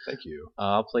usual. Thank you.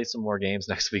 I'll play some more games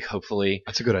next week, hopefully.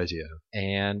 That's a good idea.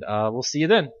 And we'll see you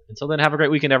then. Until then, have a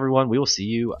great weekend, everyone. We will see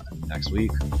you next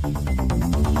week.